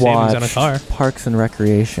my ever life savings on a car. watched Parks and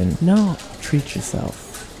Recreation? No, treat yourself.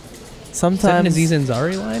 Is that an Sometimes, Aziz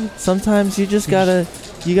Ansari line? sometimes you just gotta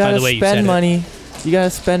the way you said spend it. money. You gotta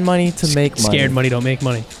spend money to make money. Scared money don't make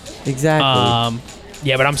money. Exactly.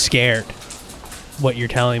 Yeah, but I'm scared. What you're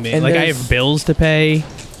telling me? And Like I there's- have bills to pay,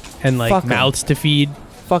 and like Fuck 'em. mouths to feed,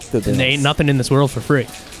 Fuck the bills. and there ain't nothing in this world for free.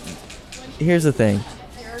 Here's the thing.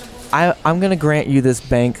 I'm gonna grant you this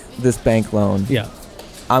bank loan. Yeah,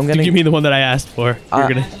 I'm you gonna give me the one that I asked for.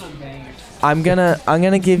 I'm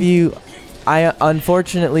gonna give you.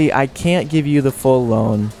 Unfortunately I can't give you the full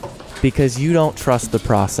loan because you don't trust the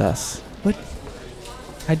process.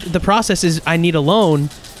 The process is I need a loan.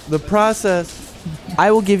 The process. I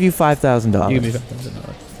will give you $5,000. You give me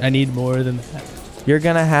 $5,000. I need more than that. You're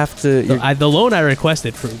gonna have to. The loan I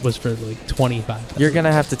requested was for like 25. You're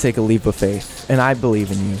gonna have to take a leap of faith, and I believe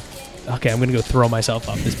in you. Okay, I'm gonna go throw myself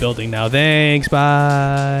off this building now. Thanks,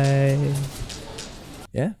 bye.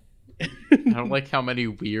 Yeah. I don't like how many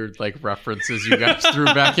weird like references you guys threw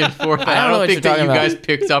back and forth. I don't know I don't what think you're that you talking guys about.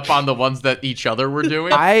 picked up on the ones that each other were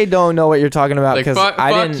doing. I don't know what you're talking about Like because fuck,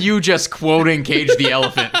 I fuck didn't. you just quoting Cage the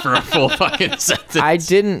Elephant for a full fucking sentence. I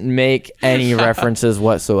didn't make any references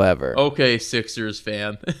whatsoever. Okay, Sixers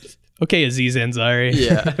fan. Okay, Aziz Ansari.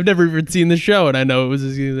 Yeah. I've never even seen the show, and I know it was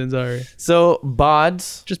Aziz Ansari. So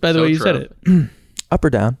Bods, Just by the So way you true. said it. up or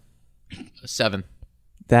down? 7.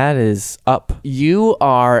 That is up. You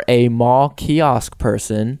are a mall kiosk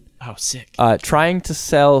person Oh, sick. trying to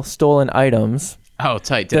sell stolen items. Oh,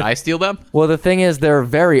 tight. Did I steal them? Well, the thing is, they're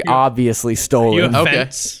very obviously You stolen. have Okay.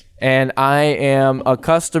 fence. And I am a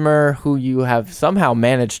customer who you have somehow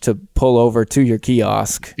managed to pull over to your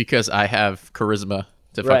kiosk. Because I have charisma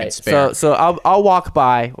to fucking Right. spare. So I'll walk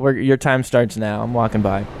by. Your time starts now. I'm walking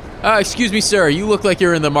by. Excuse me, sir. You look like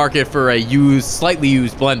you're in the market for a slightly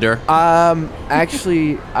used blender.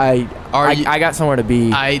 Actually, I got somewhere to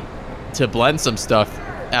be. To blend some stuff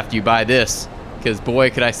after you buy this. Because, boy,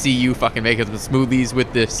 could I see you fucking making some smoothies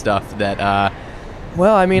with this stuff that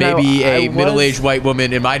Well, I mean, maybe I a was- middle-aged white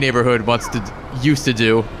woman in my neighborhood used to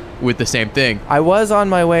do with the same thing. I was on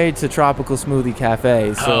my way to Tropical Smoothie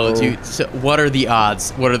Cafe, so So what are the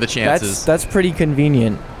odds? What are the chances? that's pretty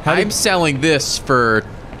convenient. I'm selling this for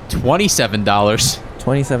 $27.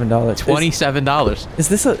 $27. $27. Is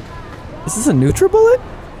this a NutriBullet?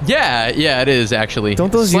 Yeah, it is actually.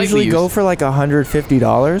 Don't those Slightly usually go used. for like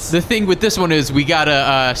 $150? The thing with this one is we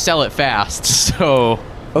gotta sell it fast, so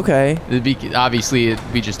Okay. obviously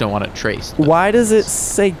we just don't want it traced. Why does it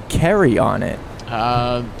say Kerry on it?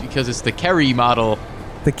 Because it's the Kerry model.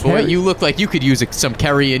 The Boy, Kerry. you look like you could use some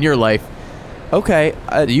Kerry in your life. Okay.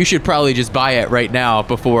 You should probably just buy it right now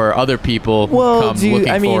before other people Well, come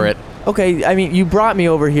looking for it. Okay, I mean, you brought me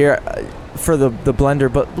over here for the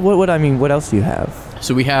blender, but what else do you have?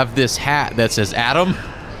 So we have this hat that says Adam.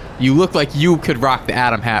 You look like you could rock the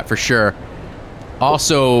Adam hat for sure.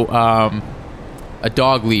 Also, a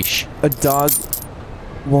dog leash. A dog.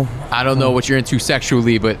 Well, I don't know what you're into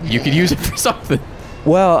sexually, but you could use it for something.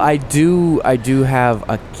 well, I do have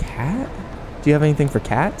a cat. Do you have anything for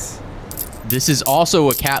cats? This is also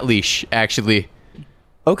a cat leash, actually.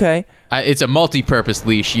 Okay. It's a multi-purpose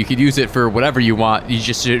leash. You could use it for whatever you want. You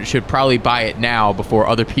just should probably buy it now before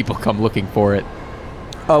other people come looking for it.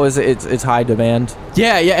 Oh, it's high demand?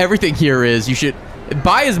 Yeah, everything here is. You should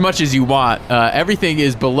buy as much as you want. Everything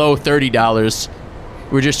is below $30.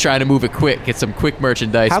 We're just trying to move it quick, get some quick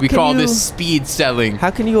merchandise. How We can call you- this speed selling.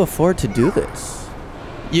 How can you afford to do this?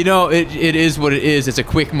 You know, it is what it is. It's a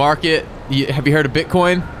quick market. Have you heard of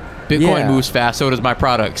Bitcoin? Bitcoin Yeah. moves fast, so does my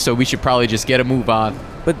product. So we should probably just get a move on.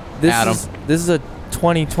 But this Adam. is a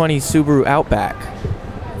 2020 Subaru Outback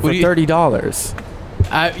for do you- $30.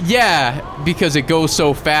 Yeah, because it goes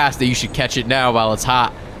so fast that you should catch it now while it's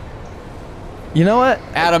hot. You know what?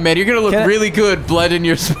 Adam, man, you're going to look Can I- really good blending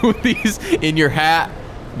your smoothies in your hat,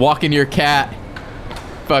 walking your cat.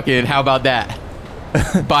 Fucking, how about that?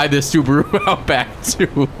 Buy this Subaru Outback,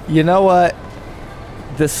 too. You know what?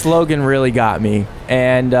 The slogan really got me,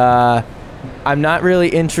 and I'm not really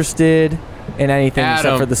interested in anything except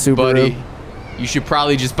Adam, for the Subaru. buddy, you should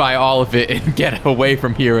probably just buy all of it and get away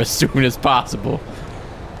from here as soon as possible.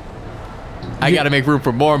 I got to make room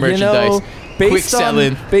for more merchandise. Quick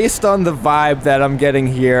selling. Based on the vibe that I'm getting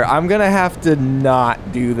here, I'm gonna have to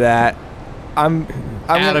not do that. I'm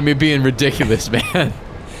Adam, you're being ridiculous, man.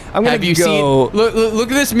 I'm gonna Have you go. seen?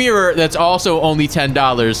 Look at this mirror. That's also only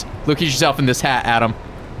 $10. Look at yourself in this hat, Adam.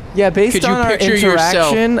 Yeah, based Could you on our picture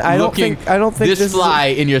yourself interaction, I don't looking think this this fly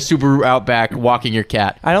in your Subaru Outback walking your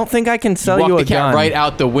cat? I don't think I can sell Walk you the a cat gun. right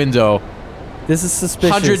out the window. This is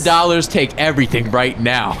suspicious. $100. Take everything right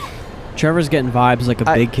now. Trevor's getting vibes like a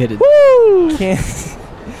big kid. Woo!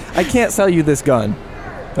 I can't sell you this gun.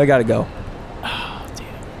 I gotta go.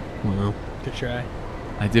 Wow. Good try.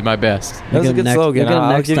 I did my best. That was a good slogan. You'll get 'em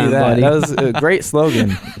I'll next give you time, that. buddy. That was a great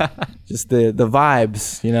slogan. Just the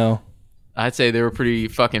vibes, you know. I'd say they were pretty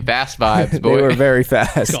fucking fast vibes, They boy. were very It's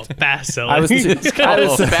fast. called fast selling. I was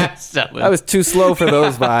fast selling. I was too slow for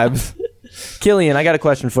those vibes. Killian, I got a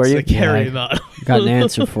question for you. the carry model. Got an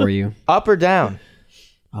answer for you. Up or down?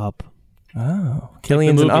 Up. Oh,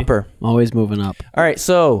 Killian's an movie. upper. Always moving up. All right,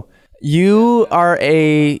 so you're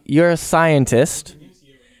a scientist,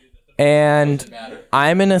 and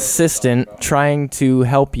I'm an assistant trying to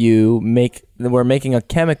help you make. We're making a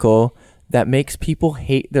chemical that makes people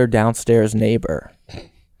hate their downstairs neighbor.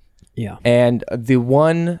 Yeah. And the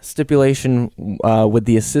one stipulation with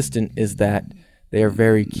the assistant is that they are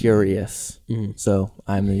very curious. So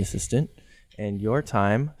I'm the assistant, and your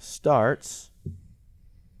time starts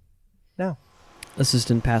now.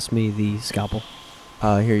 Assistant, pass me the scalpel.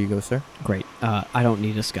 Here you go, sir. Great. I don't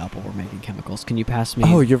need a scalpel. We're making chemicals. Can you pass me?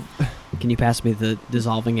 Oh, you're Can you pass me the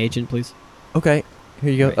dissolving agent, please? okay.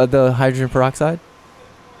 Here you go. Great. The hydrogen peroxide.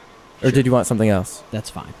 Or did you want something else? That's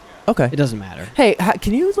fine. Okay. It doesn't matter. Hey,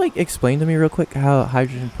 can you explain to me real quick how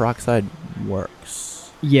hydrogen peroxide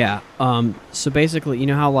works? Yeah. So basically, you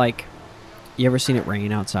know how you ever seen it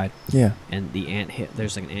rain outside Yeah. and the ant hill?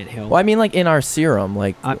 There's like an ant hill. Well, I mean, like in our serum,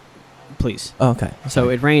 like. Please. Oh, okay. So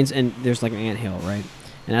it rains and there's like an ant hill, right?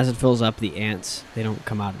 And as it fills up, the ants, they don't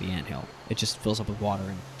come out of the ant hill. It just fills up with water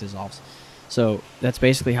and dissolves. So that's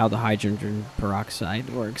basically how the hydrogen peroxide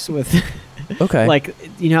works with Okay. like,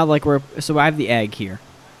 you know, so I have the egg here.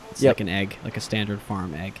 It's Yep. like an egg, like a standard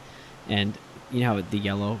farm egg. And you know how the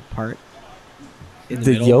yellow part in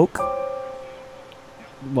the middle? yolk.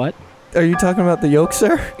 What? Are you talking about the yolk,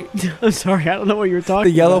 sir? I'm sorry, I don't know what you were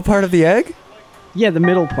talking The yellow about. part of the egg? Yeah, the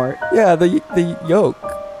middle part. Yeah, the yolk.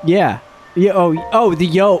 Yeah. Yeah. Oh, the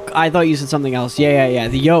yolk. I thought you said something else. Yeah.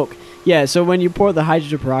 The yolk. Yeah. So when you pour the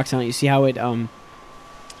hydrogen peroxide on it, you see how it's Oh.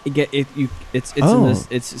 in this,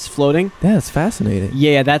 it's floating. Yeah, it's fascinating.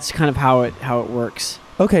 Yeah, that's kind of how it works.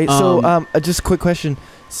 Okay, so just a quick question.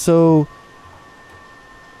 So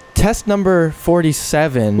test number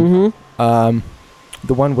 47, Mm-hmm.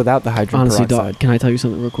 the one without the hydrogen Honestly, peroxide. dog, can I tell you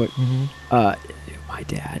something real quick? Mhm.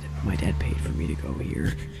 My dad paid for me to go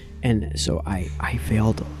here, and so I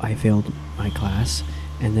failed my class,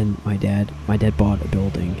 and then my dad bought a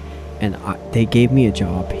building, and they gave me a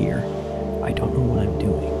job here. I don't know what I'm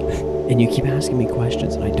doing, and you keep asking me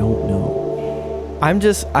questions, and I don't know. I'm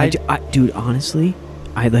just Dude, honestly,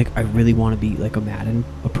 I really want to be like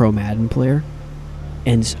a pro Madden player,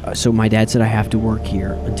 and so my dad said I have to work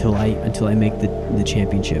here until I make the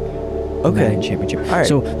championship. Okay. Madden championship. All right.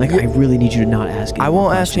 So I really need you to not ask. Any I more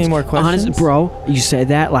won't ask any more questions. Honest, bro, you said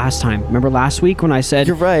that last time. Remember last week when I said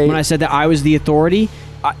You're right. when I said that I was the authority.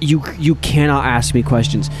 You cannot ask me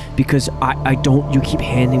questions because I don't. You keep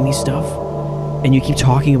handing me stuff, and you keep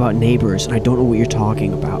talking about neighbors, and I don't know what you're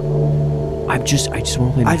talking about. I just want to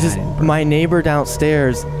play Madden, bro. my neighbor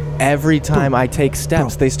downstairs, every time I take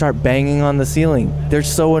steps, they start banging on the ceiling. They're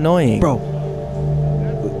so annoying.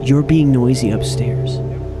 Bro, you're being noisy upstairs.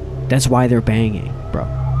 That's why they're banging, bro.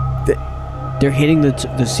 They're hitting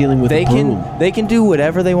the ceiling with a broom. They can do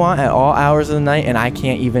whatever they want at all hours of the night, and I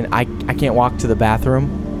can't even I can't walk to the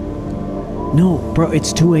bathroom. No, bro,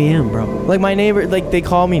 it's 2 a.m., bro. Like my neighbor, like they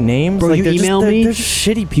call me names. Bro, like you they're email just, me. They're just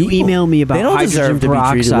shitty people. You email me about they don't hydrogen deserve to be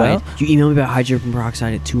treated peroxide. well. You email me about hydrogen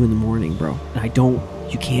peroxide at 2 in the morning, bro. And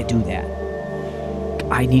you can't do that.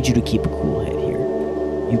 I need you to keep a cool head here.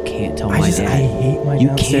 You can't tell my dad. I hate my You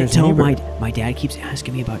downstairs can't tell neighbor. my dad keeps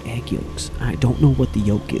asking me about egg yolks. And I don't know what the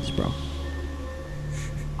yolk is, bro.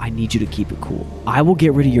 I need you to keep it cool. I will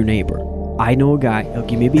get rid of your neighbor. I know a guy. He'll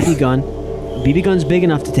give me a BB gun. A BB gun's big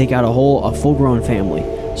enough to take out a full-grown family.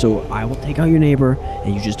 So I will take out your neighbor,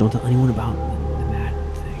 and you just don't tell anyone about the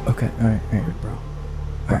Madden thing. Okay, all right. Bro. All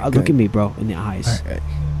right, Look good. at me, bro, in the eyes. All right.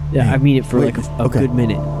 Yeah, I mean it for Wait, like a okay. good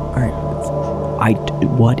minute. All right.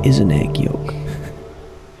 What is an egg yolk?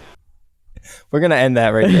 We're gonna end that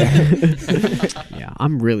right there. Yeah,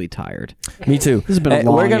 I'm really tired. Me too. This has been a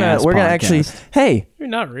We're long-ass gonna actually. podcast. Hey, You're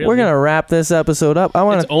not really. we're gonna wrap this episode up. I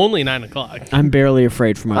want It's to. only 9 o'clock. I'm barely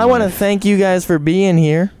afraid for my I life. want to thank you guys for being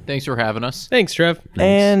here, Thanks for having us. Thanks, Trev.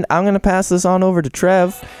 and I'm gonna pass this on over to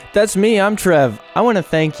Trev. That's me. I'm Trev. I want to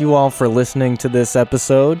thank you all for listening to this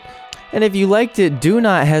episode. And if you liked it, do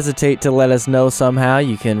not hesitate to let us know somehow.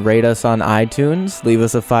 You can rate us on iTunes, leave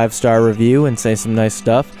us a 5-star review and say some nice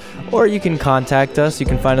stuff. Or you can contact us. You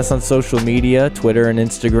can find us on social media, Twitter and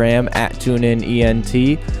Instagram at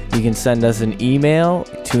TuneInENT. You can send us an email,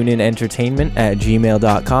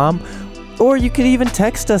 tuneinentertainment@gmail.com. Or you could even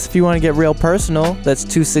text us if you want to get real personal. That's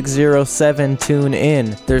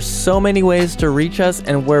 2607-TUNE-IN. There's so many ways to reach us,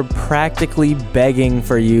 and we're practically begging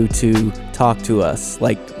for you to talk to us.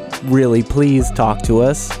 Like, really, please talk to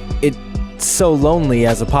us. It's so lonely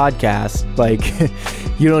as a podcast. Like,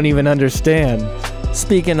 you don't even understand.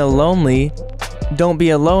 Speaking of lonely, don't be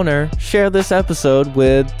a loner. Share this episode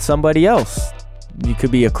with somebody else. You could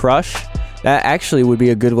be a crush. That actually would be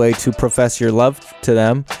a good way to profess your love to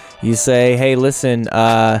them. You say, hey, listen,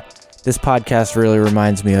 this podcast really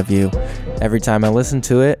reminds me of you. Every time I listen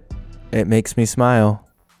to it, it makes me smile.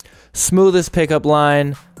 Smoothest pickup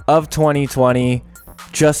line of 2020,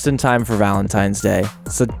 just in time for Valentine's Day.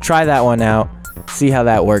 So try that one out. See how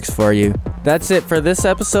that works for you. That's it for this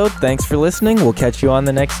episode. Thanks for listening. We'll catch you on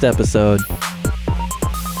the next episode.